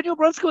 And Daniel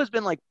Brunskill has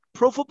been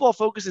Pro Football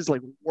Focus's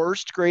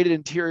worst graded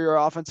interior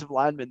offensive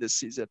lineman this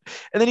season.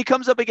 And then he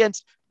comes up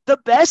against the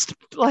best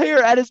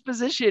player at his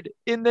position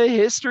in the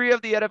history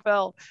of the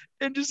NFL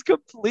and just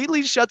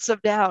completely shuts him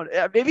down.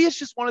 Maybe it's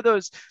just one of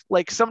those,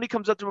 somebody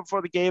comes up to him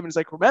before the game and is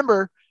like,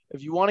 remember,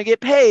 if you want to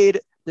get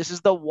paid, This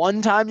is the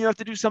one time you have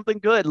to do something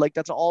good. Like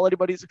that's all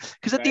anybody's,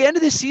 because at the Right. end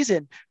of this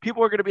season,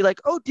 people are going to be like,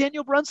 oh,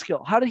 Daniel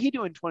Brunskill, how did he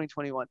do in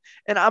 2021?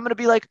 And I'm going to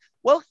be like,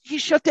 well, he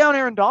shut down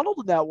Aaron Donald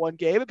in that one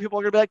game. And people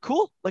are going to be like,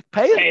 cool, like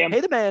Pay him. pay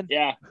the man.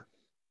 Yeah.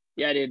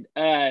 Yeah, dude.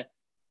 I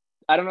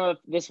don't know if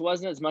this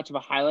wasn't as much of a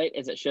highlight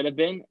as it should have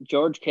been.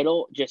 George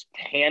Kittle just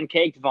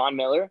pancaked Von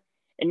Miller.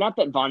 And not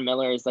that Von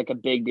Miller is like a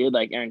big dude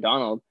like Aaron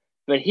Donald,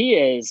 but he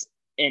is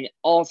an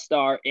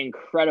all-star,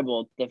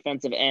 incredible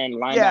defensive end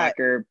Yeah.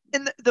 linebacker.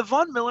 And the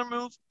Von Miller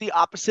move, the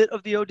opposite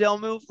of the Odell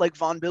move, like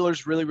Von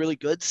Miller's really, really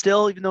good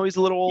still, even though he's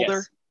a little older.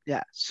 Yes.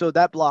 Yeah. So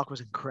that block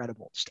was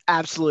incredible. Just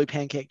absolutely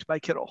pancaked by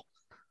Kittle.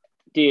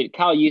 Dude,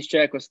 Kyle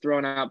Juszczyk was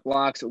throwing out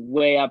blocks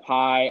way up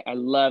high. I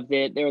loved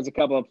it. There was a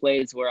couple of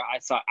plays where I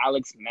saw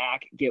Alex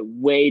Mack get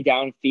way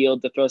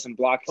downfield to throw some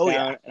blocks down.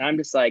 Yeah. And I'm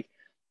just like,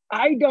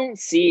 I don't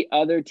see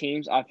other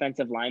teams'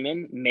 offensive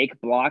linemen make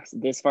blocks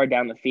this far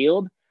down the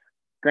field.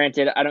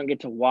 Granted, I don't get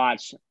to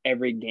watch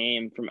every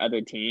game from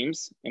other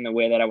teams in the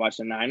way that I watch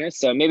the Niners.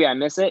 So maybe I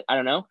miss it. I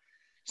don't know.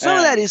 Some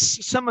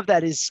of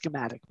that is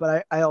schematic,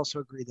 but I also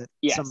agree that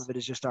some of it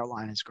is just our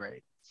line is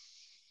great.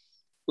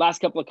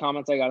 Last couple of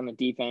comments I got on the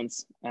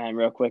defense,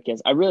 real quick,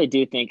 is I really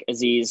do think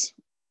Azeez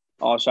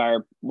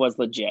Al-Shaair was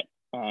legit.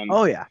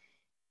 Oh yeah,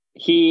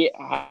 he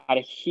had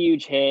a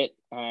huge hit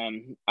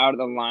out of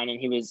the line, and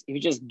he was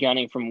just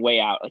gunning from way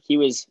out. Like he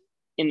was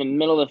in the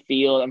middle of the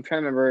field. I'm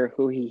trying to remember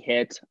who he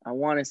hit. I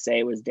want to say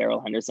it was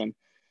Darrell Henderson.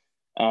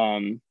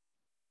 And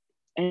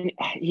I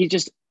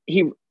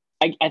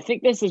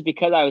think this is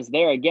because I was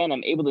there. Again,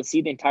 I'm able to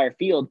see the entire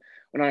field.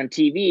 When on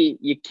TV,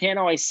 you can't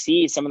always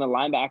see some of the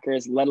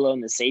linebackers, let alone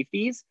the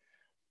safeties.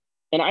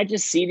 And I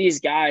just see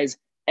these guys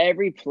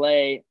every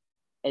play.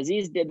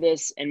 Azeez did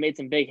this and made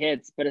some big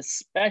hits, but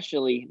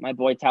especially my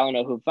boy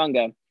Talanoa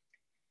Hufanga.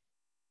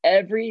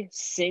 Every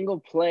single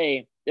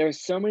play, there are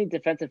so many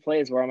defensive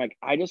plays where I'm like,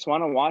 I just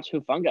want to watch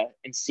Hufanga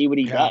and see what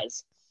he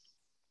does.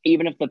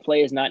 Even if the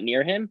play is not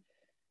near him,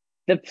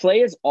 the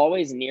play is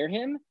always near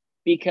him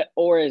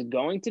or is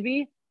going to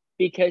be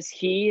because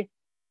he,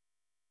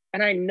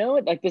 and I know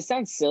it, like this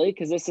sounds silly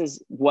because this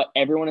is what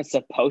everyone is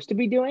supposed to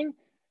be doing,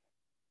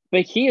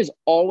 but he is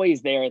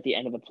always there at the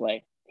end of the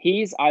play.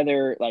 He's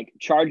either like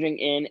charging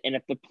in, and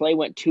if the play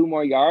went 2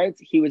 more yards,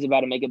 he was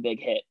about to make a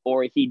big hit,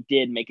 or he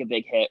did make a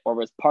big hit, or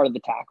was part of the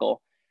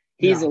tackle.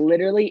 He's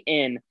literally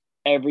in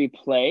every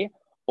play,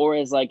 or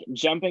is like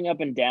jumping up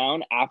and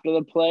down after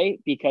the play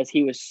because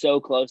he was so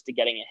close to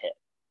getting a hit.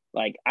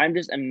 Like, I'm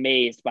just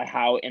amazed by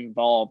how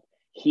involved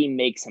he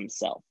makes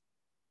himself.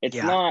 It's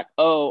not,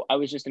 oh, I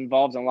was just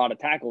involved in a lot of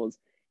tackles.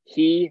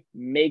 He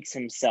makes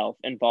himself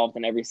involved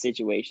in every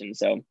situation.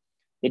 So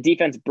the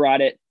defense brought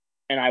it,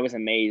 and I was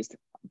amazed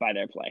by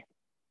their play.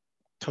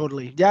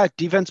 Totally. Yeah,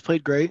 defense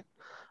played great.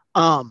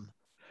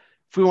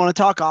 If we want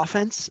to talk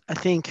offense, I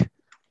think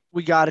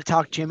we got to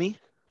talk Jimmy.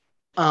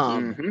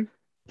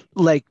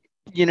 Like,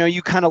 you know,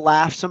 you kind of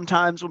laugh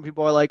sometimes when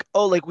people are like,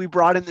 oh, like we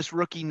brought in this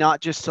rookie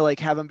not just to like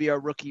have him be our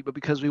rookie, but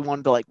because we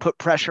wanted to like put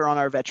pressure on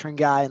our veteran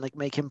guy and like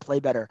make him play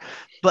better.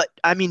 But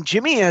I mean,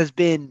 Jimmy has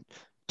been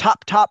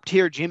top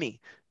tier Jimmy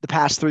the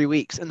past 3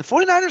 weeks, and the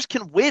 49ers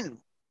can win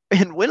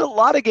a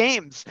lot of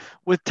games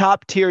with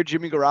top tier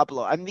Jimmy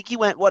Garoppolo. I think he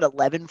went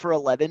 11 for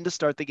 11 to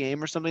start the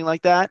game or something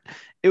like that.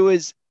 It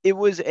was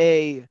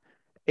a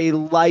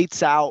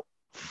lights out,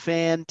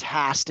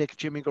 fantastic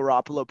Jimmy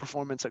Garoppolo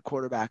performance at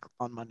quarterback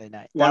on Monday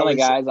night. One of the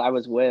guys I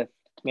was with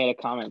made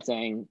a comment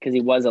saying, because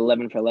he was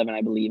 11 for 11,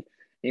 I believe.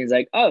 And he's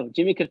like, oh,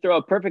 Jimmy could throw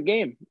a perfect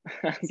game.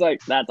 I was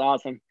like, that's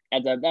awesome.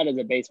 That is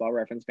a baseball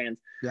reference, fans.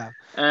 Yeah.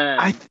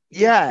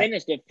 He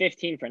finished at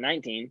 15 for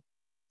 19.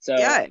 So,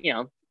 you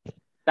know,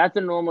 that's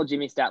a normal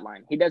Jimmy stat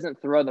line. He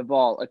doesn't throw the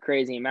ball a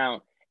crazy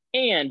amount.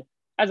 And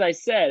as I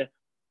said,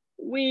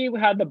 we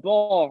had the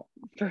ball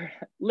for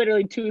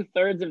literally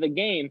 2/3 of the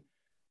game,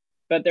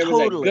 but there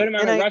was a good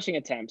amount of rushing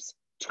attempts.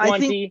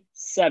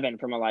 27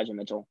 from Elijah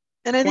Mitchell.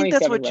 And I think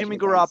that's what Jimmy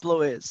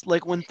Garoppolo is.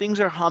 Like when things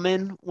are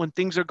humming, when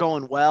things are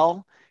going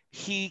well,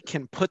 he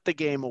can put the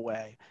game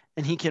away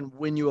and he can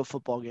win you a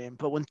football game.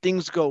 But when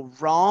things go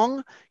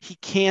wrong, he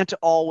can't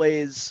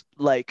always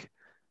like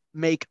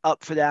make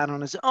up for that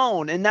on his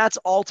own. And that's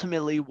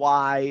ultimately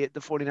why the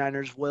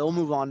 49ers will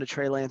move on to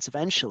Trey Lance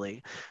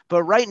eventually.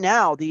 But right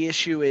now, the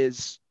issue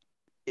is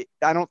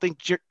I don't think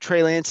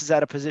Trey Lance is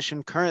at a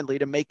position currently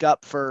to make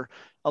up for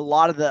a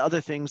lot of the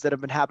other things that have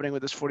been happening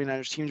with this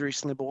 49ers teams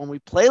recently. But when we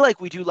play like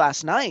we do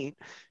last night,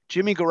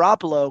 Jimmy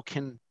Garoppolo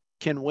can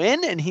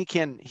win, and he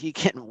can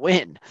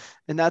win.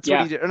 And that's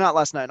what he did, or not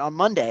last night, on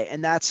Monday.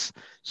 And that's,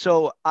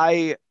 so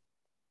I,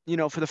 you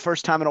know, for the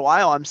first time in a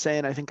while, I'm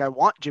saying I think I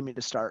want Jimmy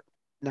to start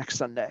next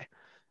Sunday.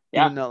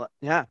 I mean, no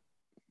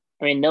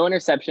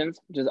interceptions,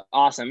 which is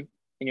awesome.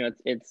 You know,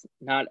 it's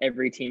not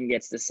every team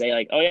gets to say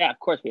like, oh yeah, of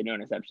course we had no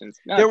interceptions.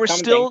 No,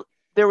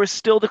 there was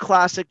still the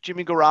classic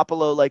Jimmy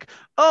Garoppolo, like,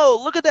 oh,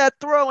 look at that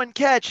throw and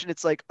catch. And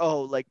it's like,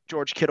 oh, like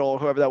George Kittle or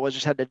whoever that was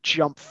just had to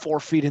jump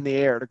 4 feet in the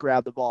air to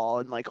grab the ball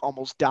and like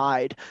almost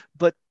died.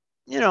 But,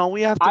 you know,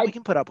 we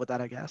can put up with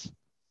that, I guess.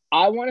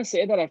 I want to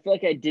say that I feel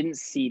like I didn't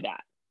see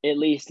that. at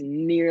least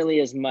nearly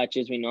as much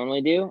as we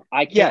normally do.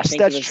 I can't Yes,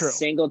 think of that's a true.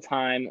 single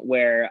time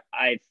where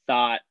I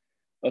thought,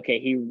 okay,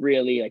 he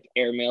really like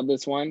airmailed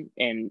this one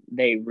and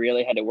they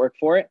really had to work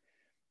for it.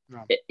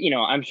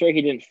 No. I'm sure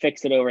he didn't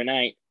fix it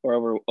overnight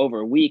or over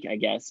a week, I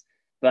guess,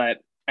 but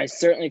I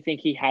certainly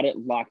think he had it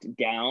locked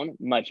down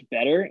much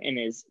better and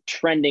is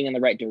trending in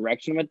the right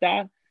direction with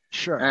that.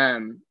 Sure.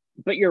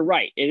 But you're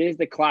right. It is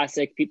the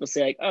classic. People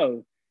say like,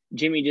 "Oh,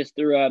 Jimmy just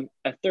threw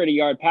a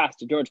 30-yard pass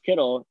to George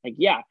Kittle." Like,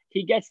 yeah,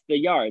 he gets the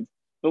yards,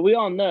 but we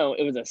all know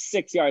it was a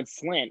 6-yard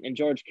slant, and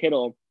George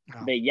Kittle,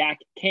 the Yak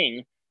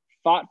King,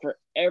 fought for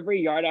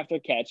every yard after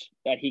catch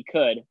that he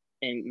could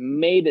and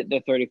made it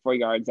the 34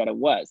 yards that it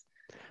was.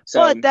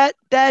 So, but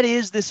that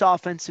is this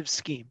offensive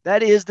scheme.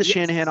 That is the yes.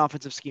 Shanahan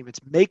offensive scheme. It's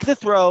make the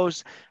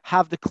throws,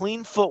 have the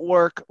clean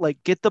footwork,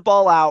 like get the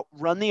ball out,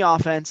 run the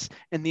offense,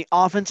 and the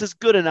offense is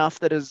good enough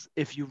that is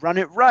if you run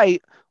it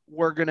right,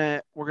 we're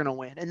gonna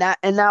win. And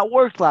that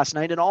worked last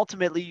night. And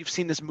ultimately you've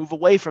seen this move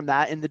away from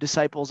that in the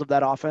disciples of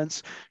that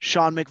offense.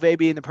 Sean McVay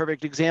being the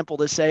perfect example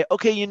to say,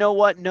 okay, you know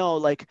what? No,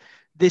 like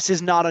this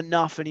is not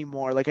enough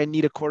anymore. Like I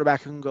need a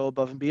quarterback who can go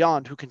above and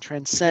beyond, who can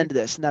transcend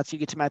this. And that's you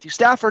get to Matthew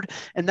Stafford.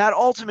 And that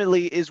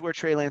ultimately is where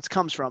Trey Lance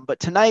comes from. But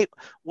tonight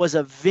was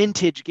a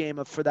vintage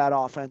game for that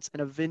offense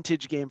and a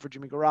vintage game for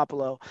Jimmy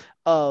Garoppolo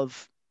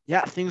of,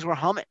 yeah, things were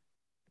humming.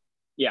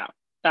 Yeah,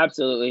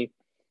 absolutely.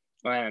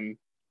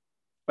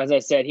 As I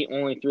said, he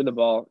only threw the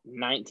ball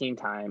 19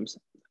 times,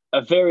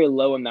 a very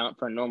low amount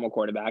for a normal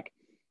quarterback.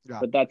 Yeah.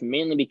 But that's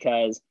mainly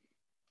because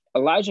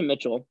Elijah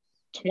Mitchell,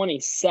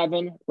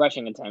 27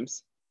 rushing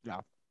attempts,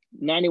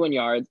 91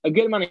 yards, a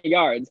good amount of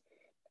yards.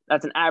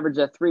 That's an average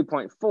of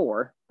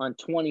 3.4 on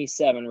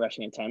 27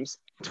 rushing attempts.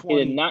 He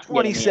did not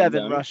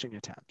 27 rushing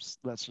attempts.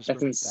 That's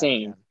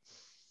insane.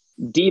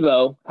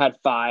 Debo had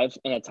 5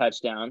 and a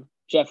touchdown.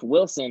 Jeff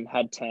Wilson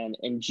had 10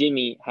 and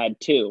Jimmy had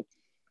 2.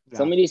 Yeah.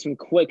 So let me do some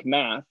quick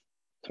math.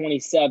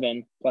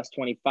 27 plus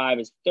 25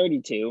 is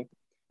 32.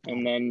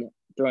 And then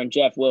throwing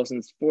Jeff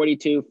Wilson's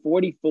 42,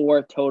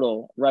 44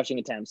 total rushing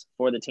attempts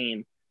for the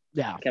team.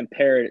 Yeah.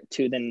 Compared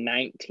to the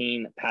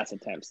 19 pass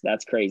attempts.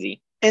 That's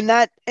crazy. And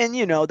that's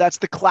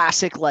the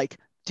classic, like,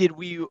 did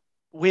we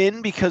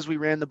win because we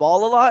ran the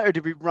ball a lot or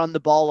did we run the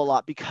ball a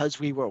lot because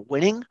we were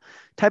winning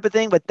type of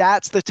thing? But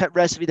that's the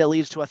recipe that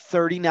leads to a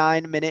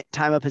 39-minute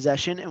time of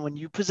possession. And when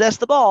you possess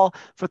the ball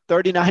for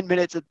 39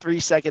 minutes and 3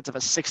 seconds of a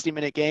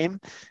 60-minute game,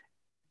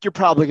 you're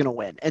probably going to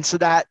win. And so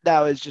that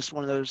was just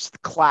one of those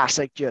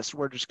classic,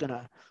 we're just going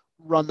to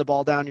run the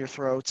ball down your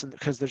throats, and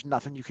because there's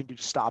nothing you can do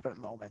to stop it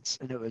moments.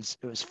 And it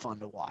was fun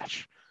to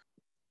watch.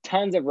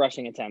 Tons of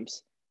rushing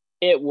attempts.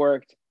 It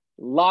worked.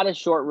 A lot of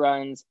short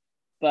runs,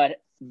 but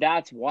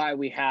that's why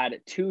we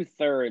had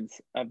 2/3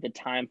 of the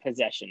time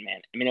possession, man.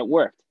 I mean, it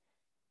worked.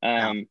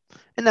 And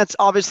that's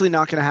obviously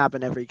not going to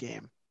happen every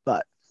game,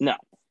 but no.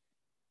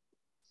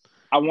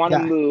 I want to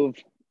move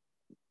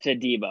to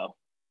Debo.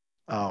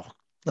 Oh,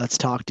 let's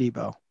talk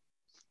Debo.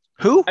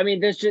 Who? I mean,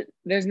 there's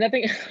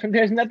nothing.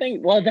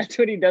 Well, that's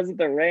what he does with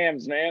the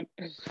Rams, man.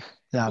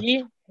 Yeah.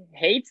 He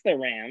hates the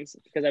Rams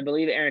because I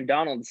believe Aaron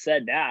Donald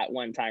said that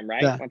one time,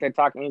 right? Yeah. When they're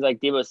talking, he's like,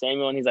 Debo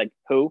Samuel, and he's like,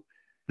 who?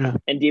 Yeah.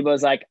 And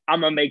Debo's like,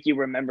 I'm going to make you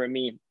remember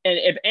me. And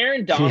if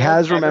Aaron Donald... He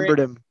has remembered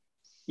him.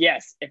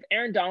 Yes. If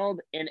Aaron Donald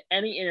in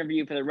any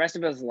interview for the rest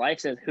of his life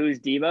says, who's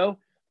Debo?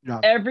 Yeah.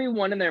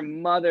 Everyone and their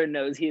mother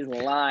knows he's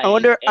lying.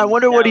 I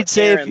wonder what he'd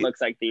say Aaron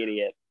looks like the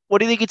idiot. What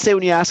do you think he'd say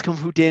when you ask him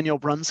who Daniel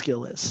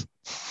Brunskill is?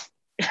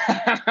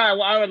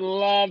 Well, I would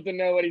love to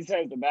know what he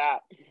says to that.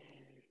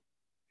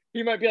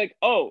 He might be like,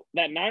 oh,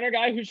 that Niner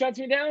guy who shuts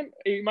me down?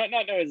 He might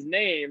not know his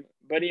name,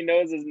 but he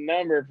knows his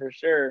number for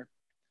sure.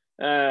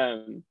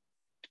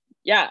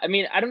 Yeah, I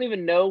mean, I don't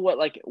even know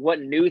what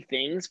new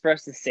things for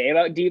us to say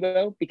about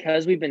Debo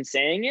because we've been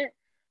saying it.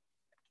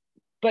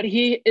 But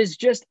he is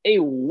just a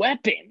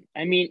weapon.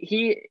 I mean,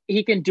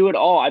 he can do it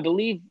all. I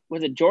believe,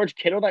 was it George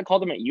Kittle that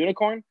called him a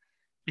unicorn?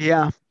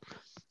 Yeah.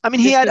 I mean,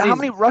 he had how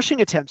many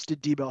rushing attempts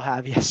did Debo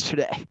have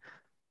yesterday?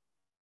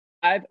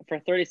 5 for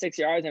 36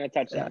 yards and a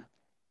touchdown. Yeah.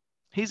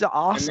 He's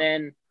awesome.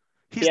 And then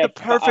he's the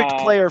perfect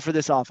player for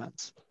this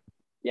offense.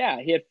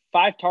 Yeah, he had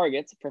 5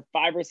 targets for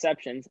 5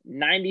 receptions,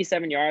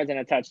 97 yards and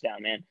a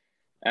touchdown,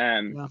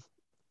 man.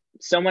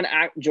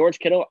 George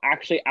Kittle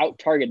actually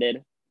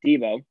out-targeted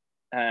Debo,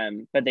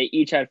 but they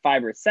each had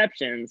 5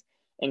 receptions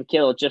and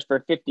Kittle just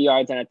for 50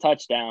 yards and a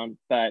touchdown.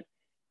 But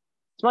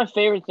it's my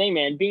favorite thing,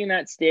 man, being in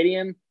that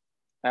stadium.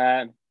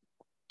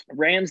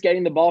 Rams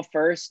getting the ball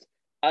first,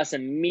 us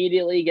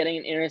immediately getting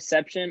an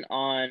interception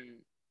on,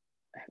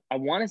 I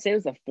want to say it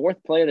was the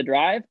 4th play of the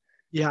drive.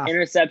 Yeah.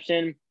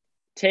 Interception,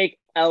 take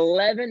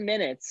 11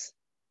 minutes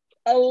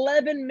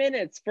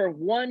for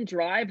one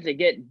drive to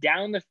get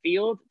down the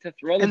field to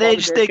throw the ball to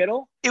George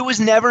Kittle. It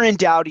was never in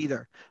doubt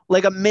either.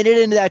 Like a minute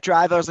into that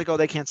drive, I was like, oh,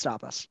 they can't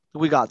stop us.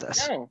 We got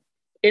this. No.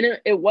 And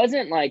it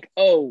wasn't like,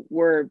 oh,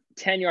 we're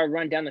 10-yard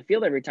run down the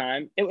field every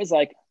time. It was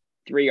like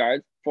 3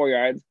 yards, 4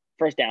 yards,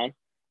 first down.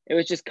 It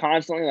was just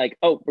constantly like,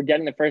 oh, we're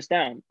getting the first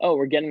down. Oh,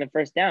 we're getting the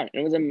first down.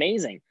 And it was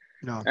amazing.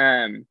 No.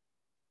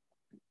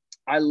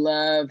 I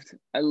loved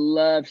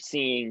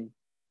seeing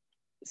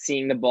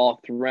the ball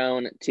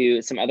thrown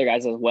to some other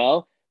guys as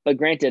well. But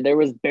granted, there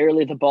was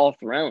barely the ball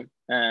thrown.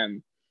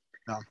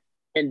 No.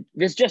 And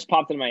this just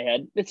popped in my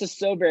head. This is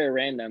so very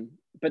random.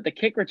 But the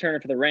kick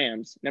returner for the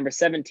Rams, number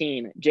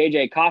 17,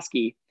 JJ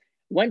Koski,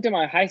 went to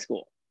my high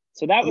school.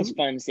 So that was Ooh.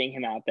 fun seeing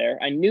him out there.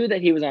 I knew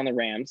that he was on the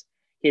Rams.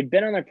 He had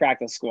been on their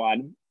practice squad.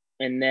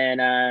 And then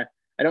I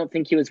don't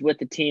think he was with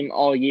the team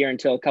all year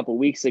until a couple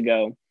weeks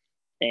ago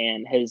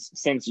and has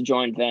since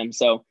joined them.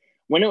 So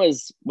when they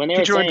He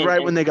were joined saying, right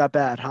when and they got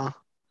bad, huh?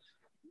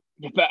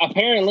 but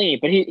apparently,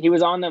 but he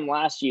was on them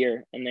last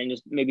year and then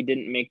just maybe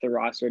didn't make the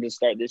roster to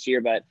start this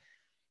year. But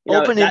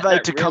Open invite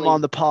that to come really,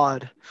 on the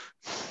pod.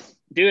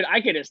 dude,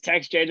 I could just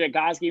text JJ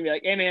Koski and be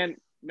like, hey man,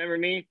 remember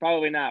me?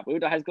 Probably not. We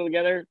went to high school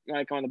together. You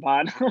want to come on the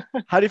pod?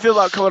 How do you feel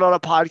about coming on a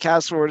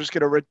podcast where we're just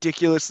going to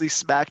ridiculously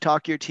smack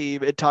talk your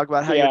team and talk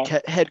about how your Yeah.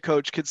 head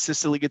coach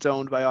consistently gets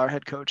owned by our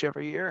head coach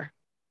every year?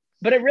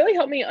 But it really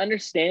helped me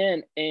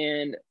understand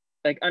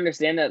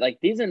that like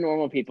these are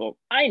normal people.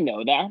 I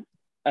know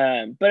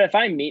that. But if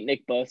I meet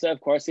Nick Bosa,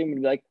 of course, I'm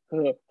gonna be like,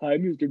 "Hi,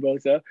 Mr.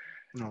 Bosa."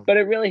 No. But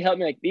it really helped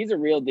me. Like these are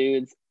real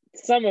dudes.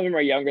 Some of them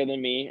are younger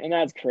than me, and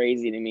that's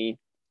crazy to me.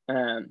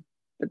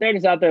 But they're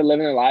just out there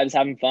living their lives,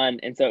 having fun,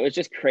 and so it was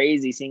just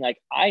crazy seeing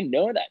like I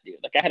know that dude.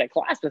 Like I had a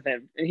class with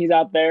him, and he's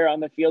out there on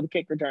the field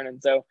kick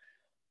returning. So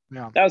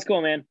Yeah. that was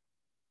cool, man.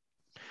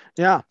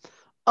 Yeah.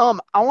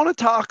 I want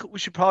to talk. We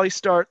should probably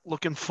start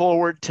looking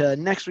forward to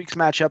next week's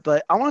matchup,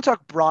 but I want to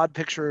talk broad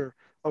picture.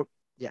 Oh,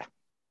 yeah.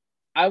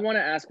 I want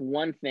to ask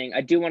one thing.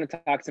 I do want to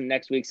talk some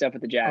next week stuff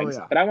with the Oh, Jags,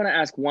 yeah. but I want to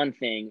ask one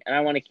thing, and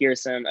I want to hear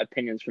some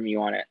opinions from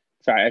you on it.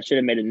 Sorry, I should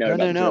have made a note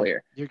about this No.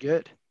 earlier. You're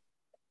good.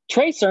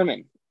 Trey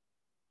Sermon.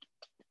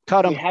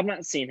 Cut We him. have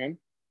not seen him.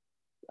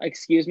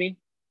 Excuse me.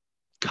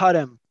 Cut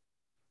him.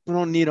 We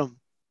don't need him.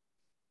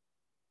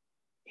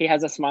 He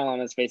has a smile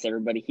on his face,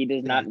 everybody. He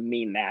does not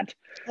mean that.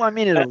 Well, I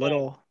mean it a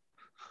little.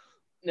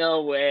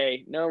 No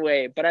way. No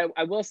way. But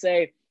I will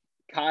say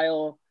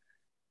Kyle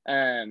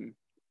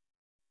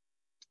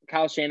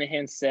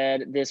Shanahan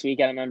said this week,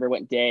 I don't remember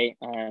what day,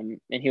 and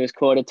he was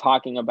quoted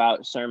talking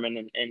about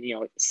Sermon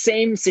and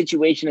same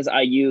situation as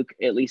Ayuk,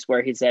 at least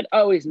where he said,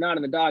 oh, he's not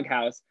in the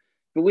doghouse.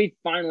 But we've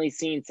finally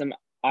seen some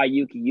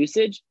Ayuk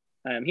usage.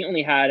 He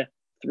only had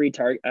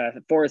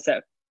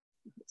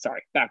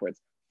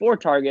four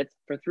targets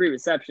for 3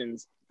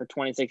 receptions for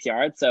 26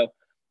 yards. So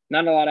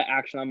not a lot of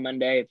action on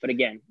Monday, but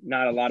again,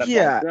 not a lot of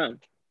ball thrown.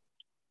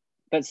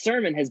 But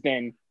Sermon has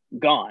been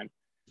gone.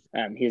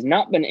 He has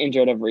not been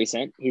injured of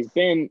recent. He's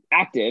been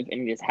active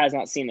and he just has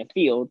not seen the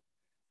field.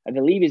 I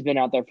believe he's been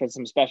out there for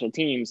some special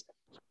teams.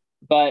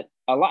 But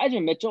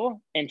Elijah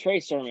Mitchell and Trey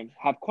Sermon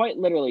have quite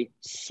literally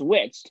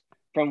switched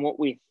from what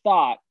we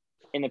thought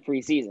in the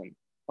preseason.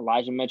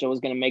 Elijah Mitchell was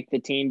going to make the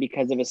team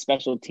because of his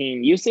special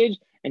team usage,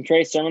 and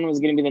Trey Sermon was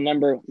going to be the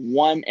number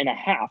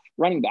 1.5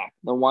 running back,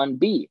 the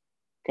 1B,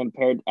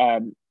 compared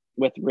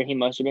with Raheem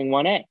Mostert being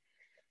 1A.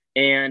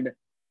 And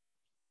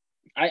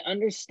I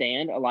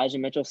understand Elijah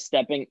Mitchell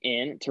stepping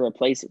in to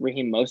replace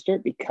Raheem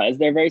Mostert because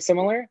they're very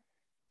similar,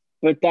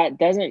 but that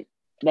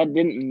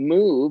didn't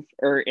move,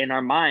 or in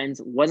our minds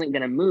wasn't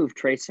going to move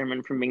Trey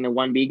Sermon from being the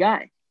 1B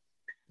guy.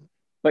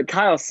 But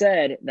Kyle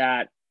said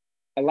that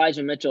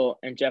Elijah Mitchell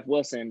and Jeff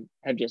Wilson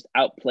have just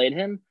outplayed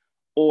him,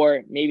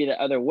 or maybe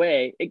the other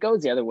way, it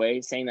goes the other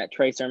way, saying that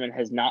Trey Sermon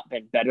has not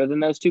been better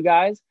than those two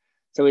guys,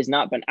 so he's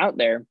not been out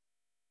there.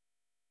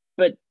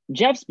 But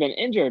Jeff's been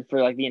injured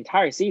for like the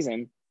entire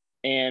season,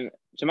 and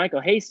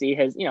JaMycal Hasty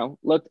has,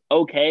 looked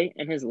okay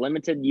in his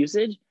limited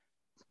usage.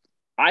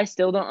 I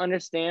still don't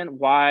understand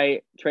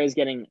why Trey's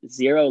getting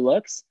 0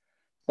 looks,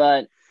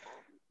 but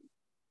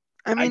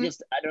I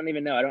don't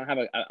even know. I don't have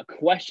a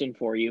question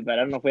for you, but I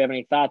don't know if we have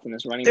any thoughts on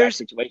this running back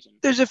situation.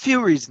 There's a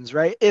few reasons,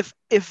 right? If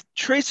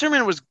Trey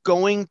Sermon was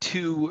going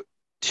to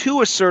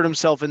assert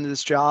himself into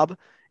this job,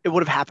 it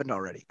would have happened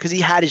already because he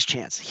had his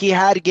chance. He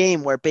had a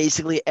game where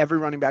basically every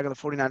running back of the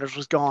 49ers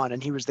was gone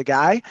and he was the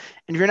guy.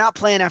 And if you're not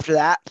playing after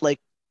that, like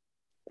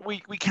we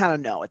kind of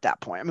know at that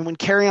point. I mean, when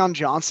Kerryon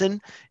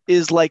Johnson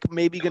is like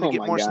maybe going to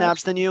get more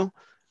snaps than you,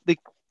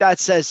 that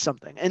says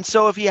something. And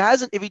so if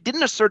he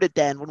didn't assert it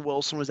then when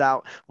Wilson was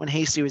out, when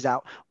Hasty was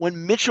out,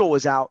 when Mitchell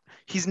was out,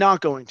 he's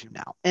not going to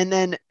now. And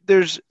then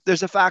there's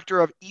a factor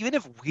of, even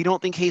if we don't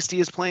think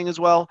Hasty is playing as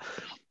well,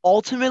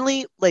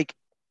 ultimately, like,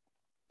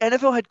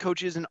 NFL head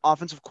coaches and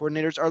offensive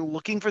coordinators are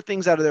looking for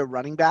things out of their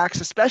running backs,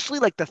 especially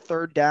like the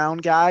third down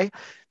guy,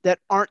 that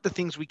aren't the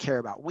things we care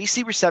about. We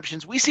see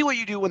receptions. We see what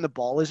you do when the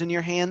ball is in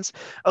your hands.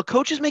 A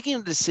coach is making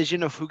a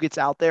decision of who gets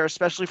out there,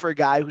 especially for a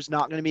guy who's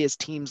not going to be his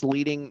team's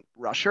leading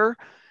rusher.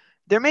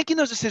 They're making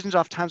those decisions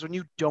off times when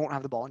you don't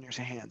have the ball in your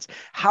hands.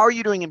 How are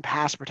you doing in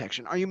pass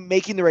protection? Are you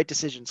making the right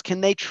decisions?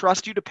 Can they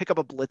trust you to pick up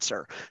a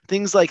blitzer?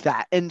 Things like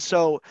that. And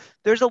so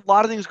there's a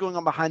lot of things going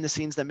on behind the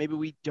scenes that maybe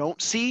we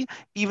don't see,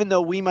 even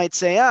though we might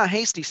say,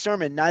 Hasty,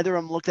 Sermon, neither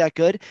of them look that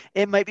good.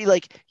 It might be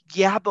like,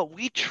 yeah, but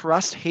we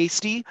trust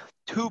Hasty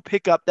to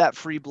pick up that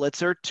free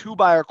blitzer, to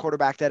buy our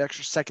quarterback that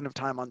extra second of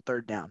time on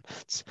third down.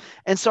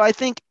 And so I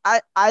think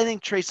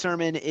Trey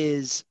Sermon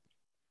is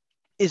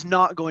is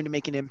not going to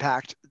make an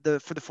impact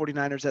for the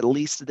 49ers at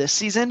least this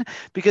season,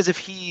 because if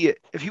he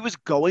was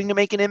going to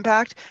make an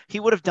impact, he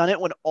would have done it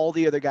when all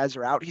the other guys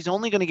are out. He's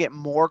only going to get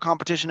more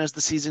competition as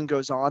the season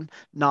goes on,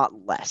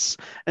 not less.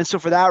 And so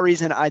for that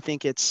reason, I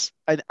think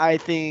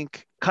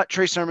cut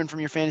Trey Sermon from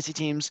your fantasy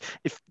teams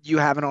if you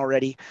haven't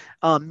already.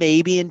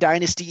 Maybe in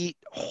Dynasty,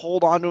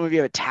 hold on to him if you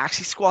have a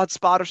taxi squad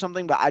spot or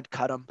something, but I'd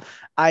cut him.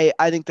 I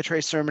think the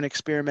Trey Sermon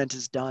experiment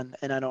is done,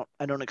 and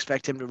I don't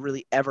expect him to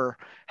really ever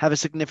have a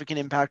significant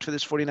impact for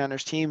this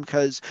 49ers team,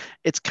 because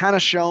it's kind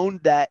of shown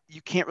that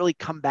you can't really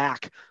come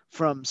back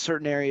from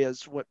certain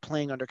areas what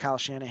playing under Kyle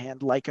Shanahan,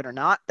 like it or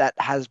not. That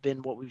has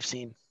been what we've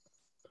seen.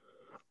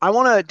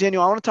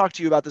 Daniel, I want to talk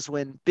to you about this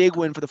win. Big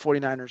win for the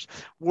 49ers.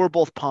 We're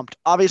both pumped.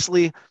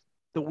 Obviously,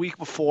 the week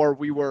before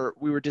we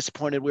were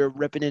disappointed. We were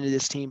ripping into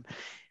this team.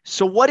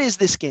 So what is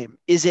this game?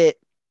 Is it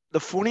the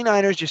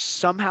 49ers just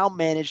somehow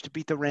managed to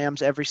beat the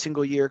Rams every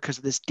single year because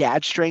of this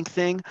dad strength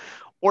thing?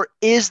 Or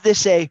is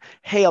this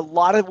hey, a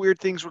lot of weird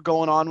things were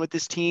going on with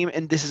this team,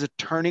 and this is a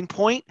turning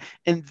point,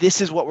 and this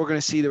is what we're going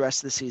to see the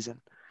rest of the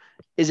season?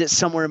 Is it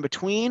somewhere in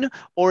between,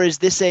 or is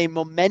this a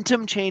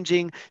momentum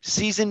changing,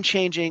 season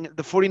changing?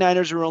 The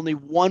 49ers are only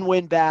 1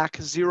 win back,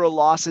 0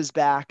 losses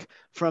back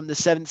from the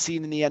 7th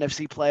seed in the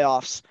NFC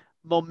playoffs.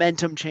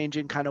 Momentum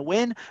changing kind of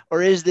win,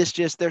 or is this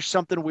just there's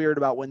something weird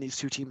about when these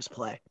two teams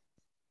play?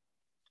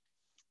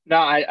 No,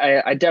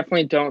 I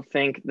definitely don't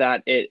think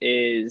that it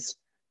is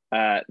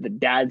the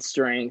dad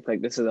strength.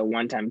 Like this is a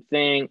one-time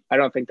thing. I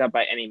don't think that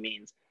by any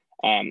means.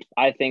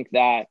 I think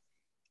that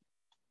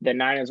the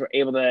Niners were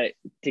able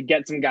to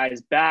get some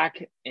guys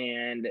back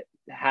and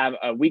have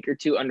a week or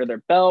two under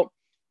their belt.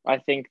 I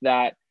think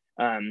that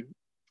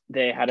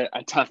they had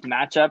a tough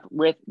matchup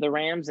with the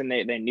Rams, and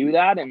they knew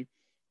that, and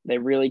they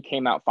really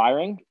came out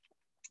firing.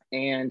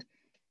 And,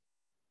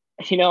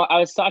 I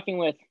was talking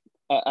with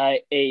a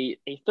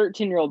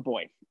 13-year-old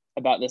boy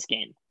about this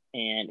game,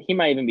 and he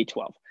might even be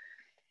 12.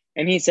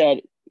 And he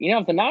said,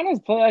 if the Niners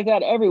play like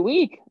that every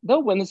week,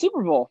 they'll win the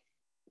Super Bowl.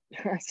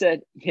 I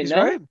said,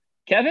 right.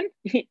 Kevin,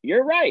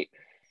 you're right.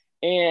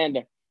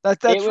 And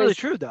that's really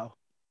true, though.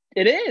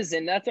 It is.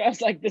 And that's why I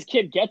was like, this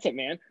kid gets it,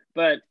 man.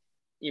 But,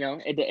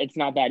 it's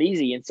not that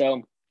easy. And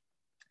so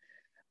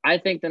I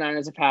think the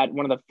Niners have had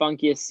one of the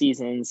funkiest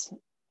seasons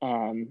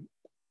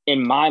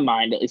in my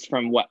mind, at least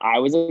from what I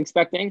was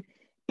expecting.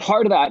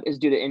 Part of that is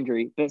due to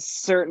injury, but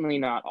certainly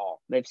not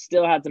all. They've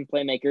still had some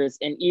playmakers,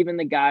 and even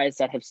the guys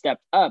that have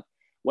stepped up,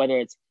 whether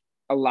it's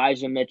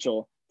Elijah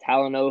Mitchell,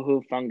 Talanoa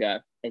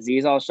Hufanga,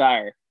 Azeez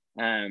Al-Shaair,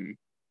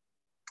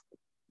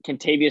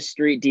 Kentavious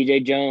Street,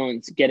 DJ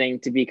Jones, getting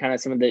to be kind of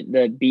some of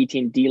the B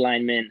team D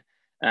linemen.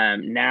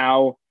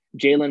 Now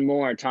Jalen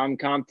Moore, Tom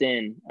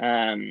Compton,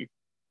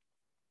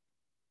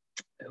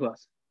 who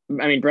else?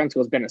 I mean,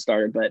 Brunskill's been a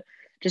starter, but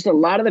just a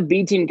lot of the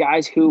B team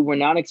guys who we're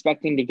not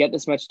expecting to get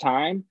this much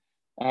time.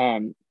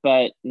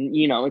 But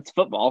it's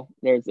football.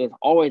 There's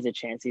always a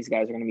chance these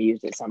guys are going to be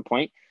used at some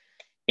point.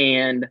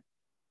 And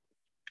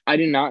I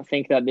do not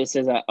think that this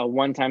is a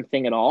one-time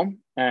thing at all.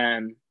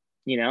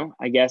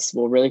 I guess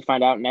we'll really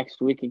find out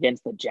next week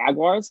against the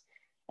Jaguars.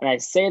 And I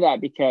say that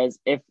because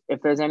if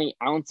there's any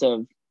ounce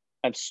of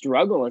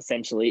struggle,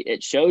 essentially,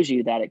 it shows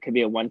you that it could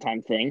be a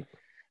one-time thing.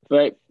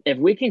 But if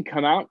we can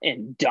come out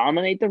and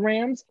dominate the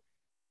Rams,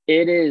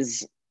 it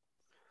is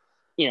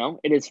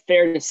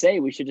fair to say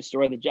we should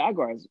destroy the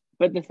Jaguars.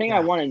 But the thing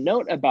I want to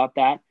note about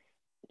that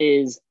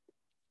is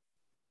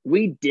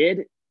we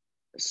did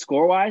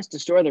score-wise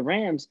destroy the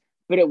Rams,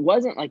 but it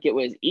wasn't like it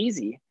was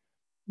easy.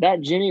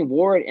 That Jimmy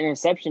Ward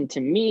interception, to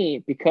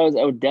me, because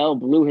Odell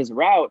blew his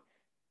route,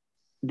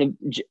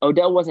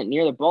 Odell wasn't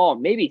near the ball.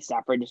 Maybe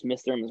Stafford just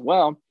missed him as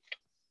well.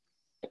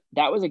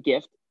 That was a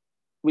gift.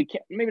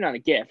 Maybe not a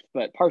gift,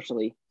 but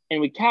partially,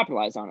 and we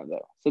capitalized on it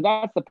though. So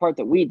that's the part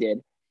that we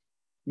did.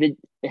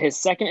 His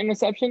second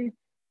interception,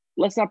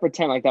 let's not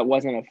pretend like that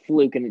wasn't a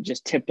fluke and it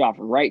just tipped off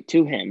right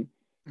to him,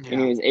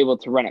 and he was able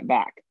to run it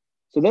back.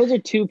 So those are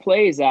two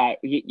plays that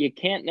you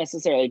can't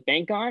necessarily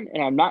bank on,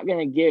 and I'm not going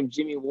to give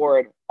Jimmy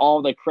Ward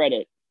all the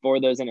credit for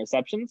those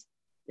interceptions.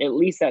 At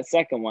least that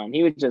second one,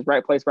 he was just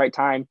right place, right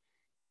time,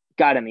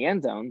 got in the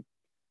end zone.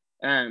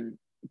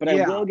 But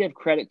I will give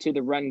credit to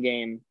the run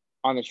game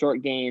on the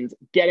short gains,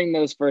 getting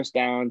those first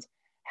downs,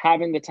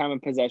 having the time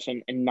of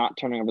possession, and not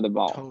turning over the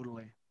ball.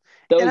 Totally.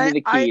 Those are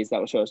the keys that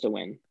will show us to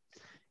win.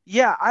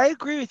 Yeah, I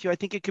agree with you. I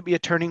think it could be a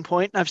turning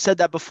point. I've said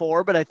that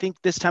before, but I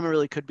think this time it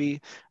really could be.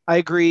 I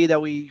agree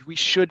that we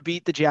should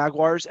beat the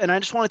Jaguars. And I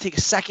just want to take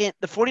a second.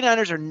 The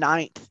 49ers are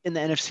 9th in the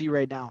NFC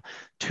right now.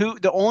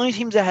 The only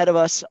teams ahead of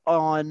us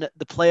on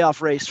the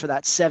playoff race for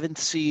that 7th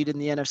seed in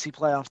the NFC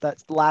playoff,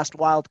 that last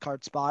wild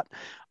card spot,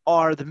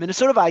 are the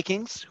Minnesota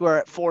Vikings, who are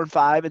at 4 and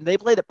 5, and they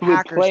play the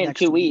Packers next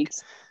 2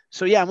 weeks.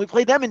 So and we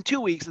play them in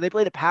 2 weeks, and they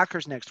play the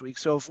Packers next week.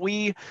 So if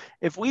we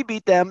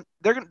beat them,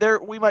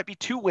 we might be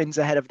 2 wins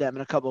ahead of them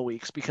in a couple of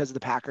weeks because of the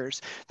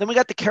Packers. Then we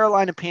got the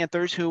Carolina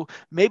Panthers, who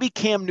maybe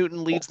Cam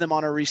Newton leads them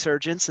on a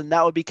resurgence, and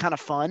that would be kind of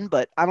fun.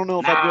 But I don't know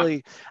if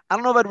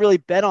I'd really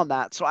bet on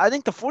that. So I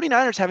think the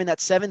 49ers having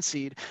that 7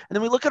 seed, and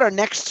then we look at our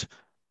next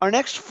our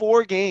next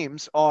 4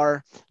 games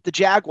are the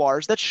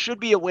Jaguars. That should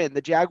be a win.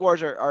 The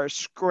Jaguars are a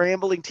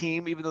scrambling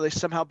team, even though they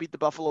somehow beat the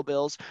Buffalo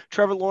Bills.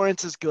 Trevor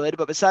Lawrence is good,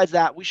 but besides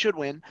that, we should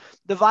win.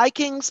 The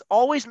Vikings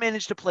always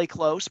manage to play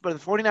close, but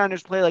if the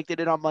 49ers play like they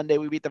did on Monday,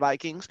 we beat the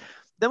Vikings.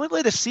 Then we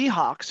play the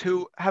Seahawks,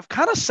 who have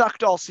kind of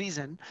sucked all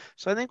season.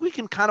 So I think we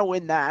can kind of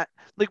win that.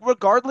 Like,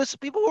 regardless,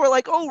 people who are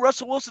like, oh,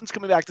 Russell Wilson's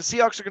coming back. The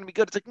Seahawks are going to be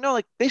good. It's like, no,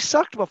 like they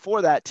sucked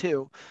before that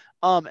too.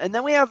 And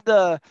then we have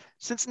the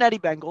Cincinnati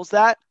Bengals.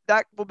 That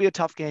will be a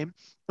tough game.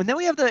 And then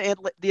we have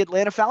the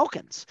Atlanta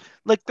Falcons.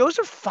 Like those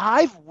are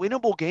 5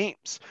 winnable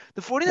games.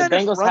 The The 49ers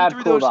Bengals run have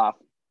through cooled those. off.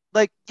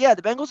 Like, yeah,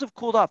 the Bengals have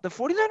cooled off. The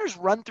 49ers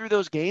run through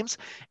those games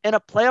and a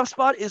playoff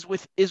spot is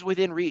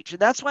within reach. And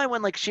that's why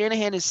when like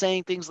Shanahan is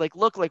saying things like,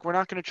 look, like we're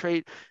not going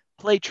to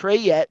play Trey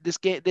yet. This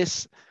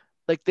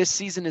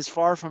season is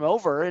far from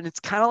over. And it's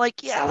kind of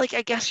like, yeah, like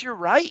I guess you're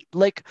right.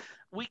 Like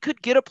we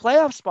could get a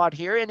playoff spot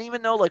here. And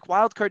even though like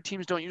wild card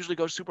teams don't usually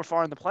go super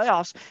far in the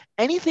playoffs,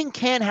 anything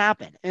can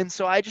happen. And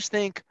so I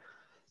think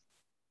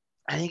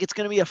it's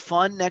going to be a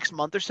fun next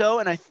month or so.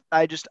 And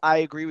I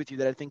agree with you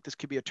that I think this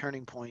could be a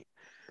turning point.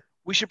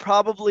 We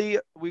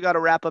got to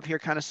wrap up here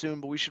kind of soon,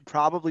 but we should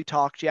probably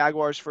talk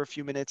Jaguars for a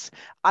few minutes.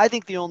 I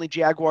think the only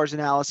Jaguars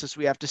analysis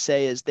we have to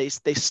say is they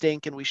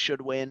stink and we should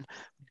win.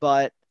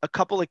 But a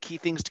couple of key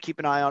things to keep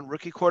an eye on: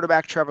 rookie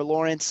quarterback Trevor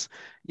Lawrence,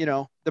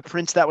 the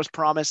prince that was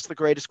promised, the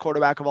greatest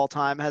quarterback of all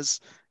time, has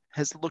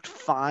looked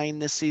fine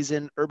this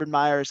season. Urban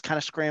Meyer is kind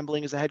of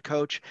scrambling as a head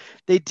coach.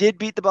 They did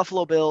beat the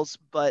Buffalo Bills,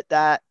 but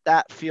that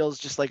feels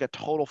just like a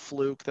total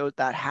fluke. Though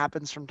that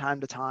happens from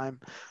time to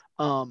time.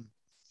 Um,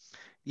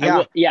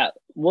 yeah,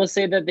 We'll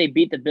say that they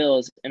beat the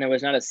Bills and there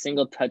was not a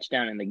single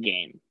touchdown in the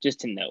game.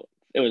 Just to note,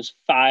 it was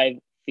 5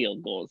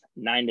 field goals,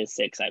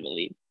 9-6, I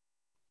believe.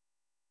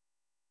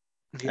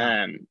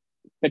 yeah.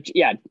 But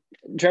yeah,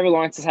 Trevor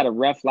Lawrence has had a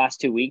rough last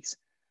 2 weeks.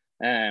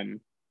 And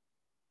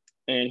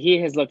he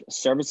has looked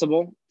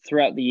serviceable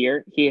throughout the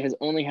year. He has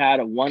only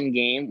had one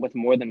game with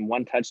more than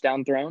 1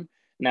 touchdown thrown,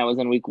 and that was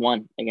in week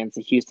 1 against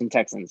the Houston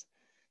Texans.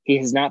 He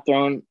has not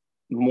thrown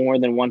more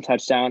than 1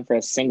 touchdown for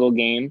a single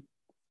game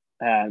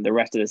the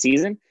rest of the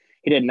season.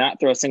 He did not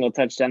throw a single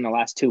touchdown the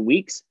last 2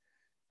 weeks.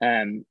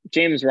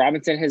 James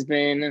Robinson has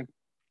been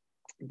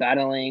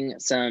battling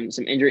some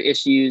injury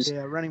issues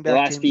Running the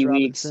back last James few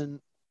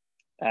Robinson.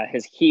 weeks.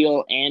 His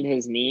heel and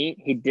his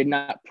knee. He did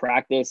not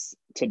practice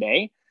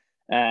today.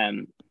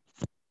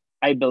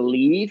 I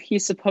believe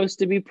he's supposed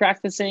to be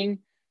practicing,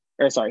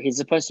 he's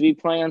supposed to be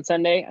playing on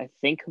Sunday. I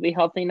think he'll be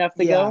healthy enough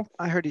to go.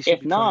 I heard he should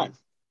If be not, playing.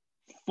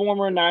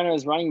 Former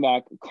Niners running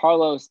back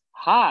Carlos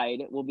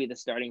Hyde will be the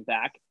starting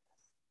back.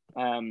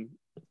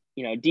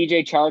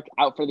 DJ Chark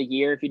out for the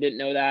year, if you didn't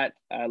know that.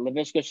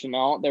 Laviska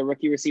Shenault, their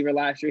rookie receiver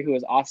last year, who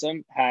was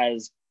awesome,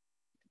 has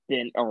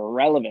been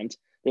irrelevant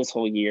this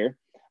whole year.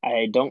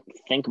 I don't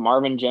think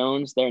Marvin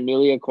Jones, their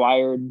newly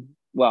acquired in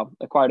the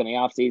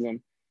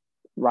offseason,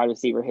 wide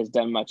receiver, has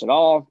done much at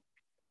all.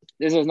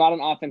 This is not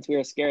an offense we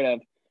are scared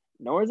of,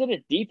 nor is it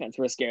a defense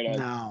we're scared of.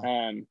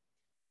 No.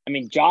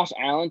 Josh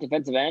Allen,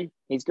 defensive end,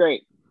 he's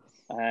great.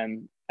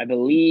 I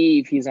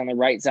believe he's on the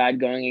right side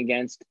going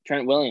against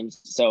Trent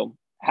Williams. So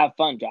have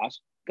fun, Josh.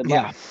 Good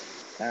luck.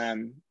 Yeah.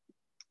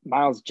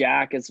 Miles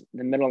Jack is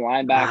the middle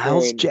linebacker.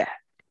 Miles Jack.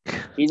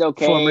 He's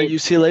okay. Former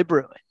UCLA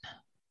Bruin.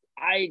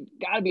 I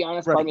gotta be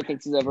honest, part of me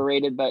thinks he's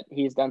overrated, but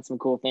he's done some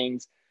cool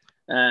things.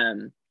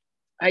 I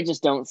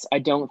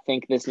don't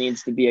think this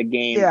needs to be a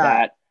game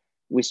that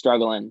we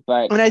struggle in.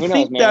 But and I think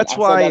knows, man? that's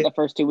why said that the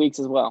first 2 weeks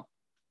as well.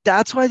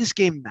 That's why this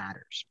game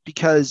matters,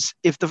 because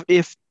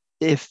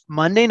if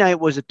Monday night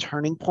was a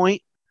turning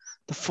point,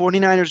 the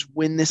 49ers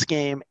win this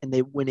game and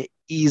they win it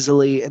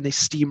easily and they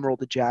steamroll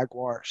the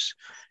Jaguars.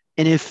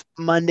 And if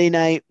Monday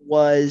night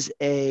was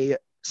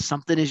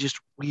something is just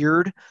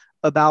weird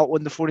about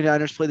when the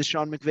 49ers play the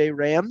Sean McVay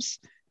Rams,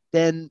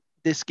 then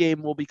this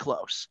game will be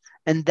close.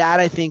 And that,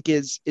 I think,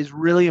 is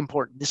really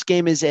important. This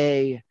game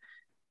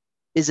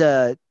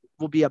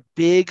will be a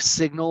big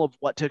signal of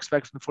what to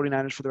expect from the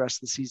 49ers for the rest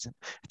of the season.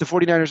 If the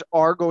 49ers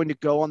are going to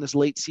go on this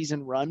late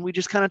season run we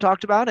just kind of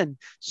talked about and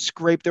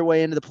scrape their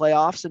way into the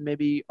playoffs and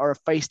maybe are a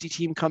feisty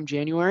team come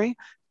January,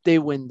 they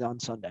win on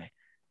Sunday.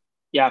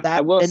 Yeah,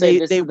 I will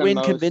say they win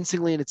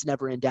convincingly, and it's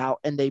never in doubt,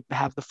 and they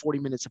have the 40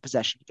 minutes of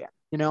possession again,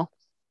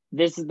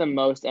 This is the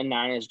most a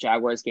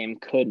Niners-Jaguars game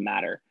could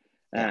matter.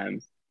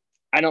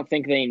 I don't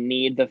think they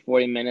need the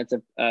 40 minutes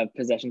of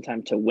possession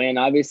time to win,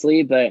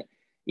 obviously, but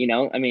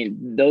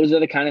those are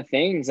the kind of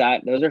things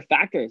those are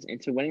factors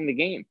into winning the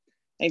game.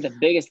 I think the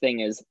biggest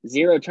thing is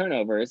 0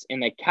 turnovers,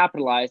 and they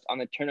capitalized on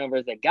the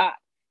turnovers they got.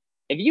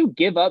 If you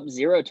give up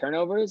 0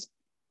 turnovers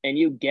and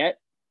you get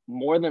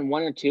more than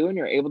 1 or 2 and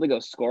you're able to go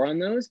score on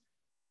those,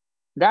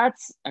 that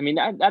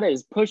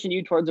is pushing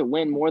you towards a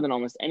win more than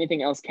almost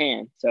anything else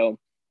can. So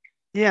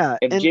yeah,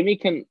 if Jimmy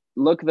can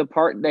look the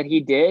part that he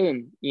did,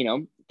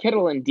 and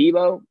Kittle and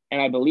Debo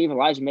and I believe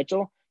Elijah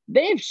Mitchell,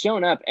 they've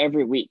shown up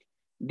every week.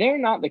 They're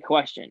not the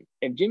question.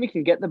 If Jimmy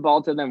can get the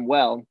ball to them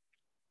well,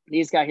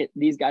 these guys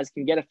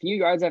can get a few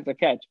yards after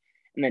catch,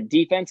 and the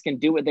defense can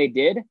do what they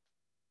did,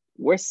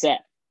 we're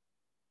set.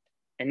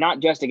 and not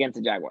just against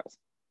the Jaguars.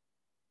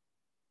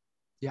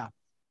 Yeah,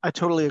 I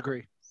totally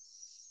agree.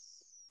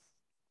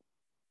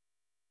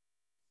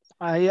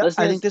 I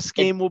think this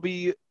game will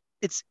be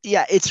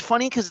it's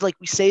funny because like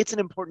we say it's an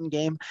important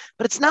game,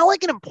 but it's not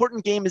like an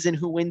important game as in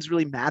who wins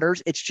really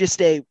matters. It's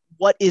just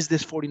what is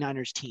this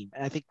 49ers team?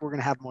 And I think we're going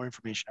to have more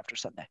information after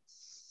Sunday.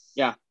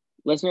 Yeah.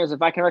 Listeners,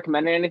 if I can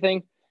recommend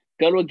anything,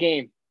 go to a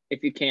game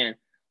if you can.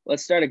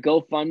 Let's start a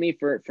GoFundMe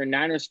for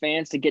Niners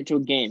fans to get to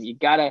a game. You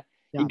gotta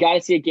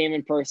see a game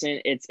in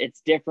person.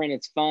 It's different.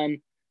 It's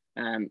fun.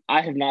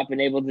 I have not been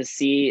able to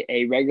see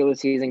a regular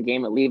season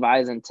game at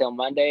Levi's until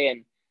Monday,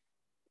 and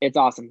it's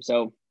awesome.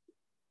 So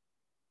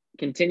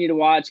continue to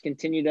watch,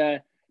 continue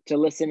to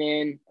listen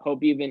in.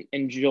 Hope you've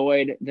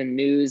enjoyed the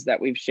news that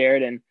we've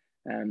shared, and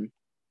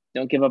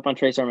don't give up on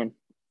Trey Sermon.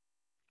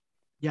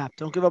 Yeah,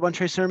 don't give up on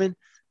Trey Sermon.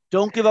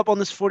 Don't give up on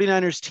this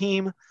 49ers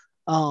team.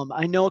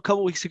 I know a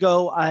couple weeks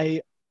ago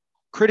I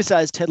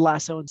criticized Ted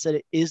Lasso and said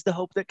it is the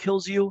hope that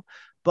kills you,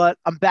 but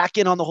I'm back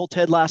in on the whole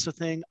Ted Lasso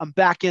thing. I'm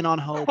back in on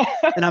hope,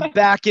 and I'm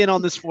back in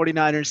on this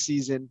 49ers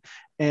season.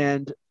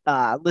 And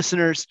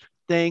listeners,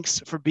 thanks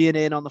for being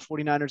in on the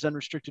 49ers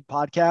Unrestricted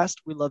podcast.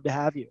 We love to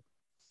have you.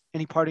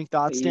 Any parting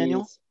thoughts, Peace.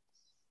 Daniel?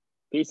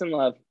 Peace and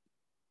love.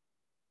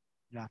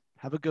 Yeah.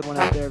 Have a good one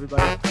out there,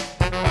 everybody.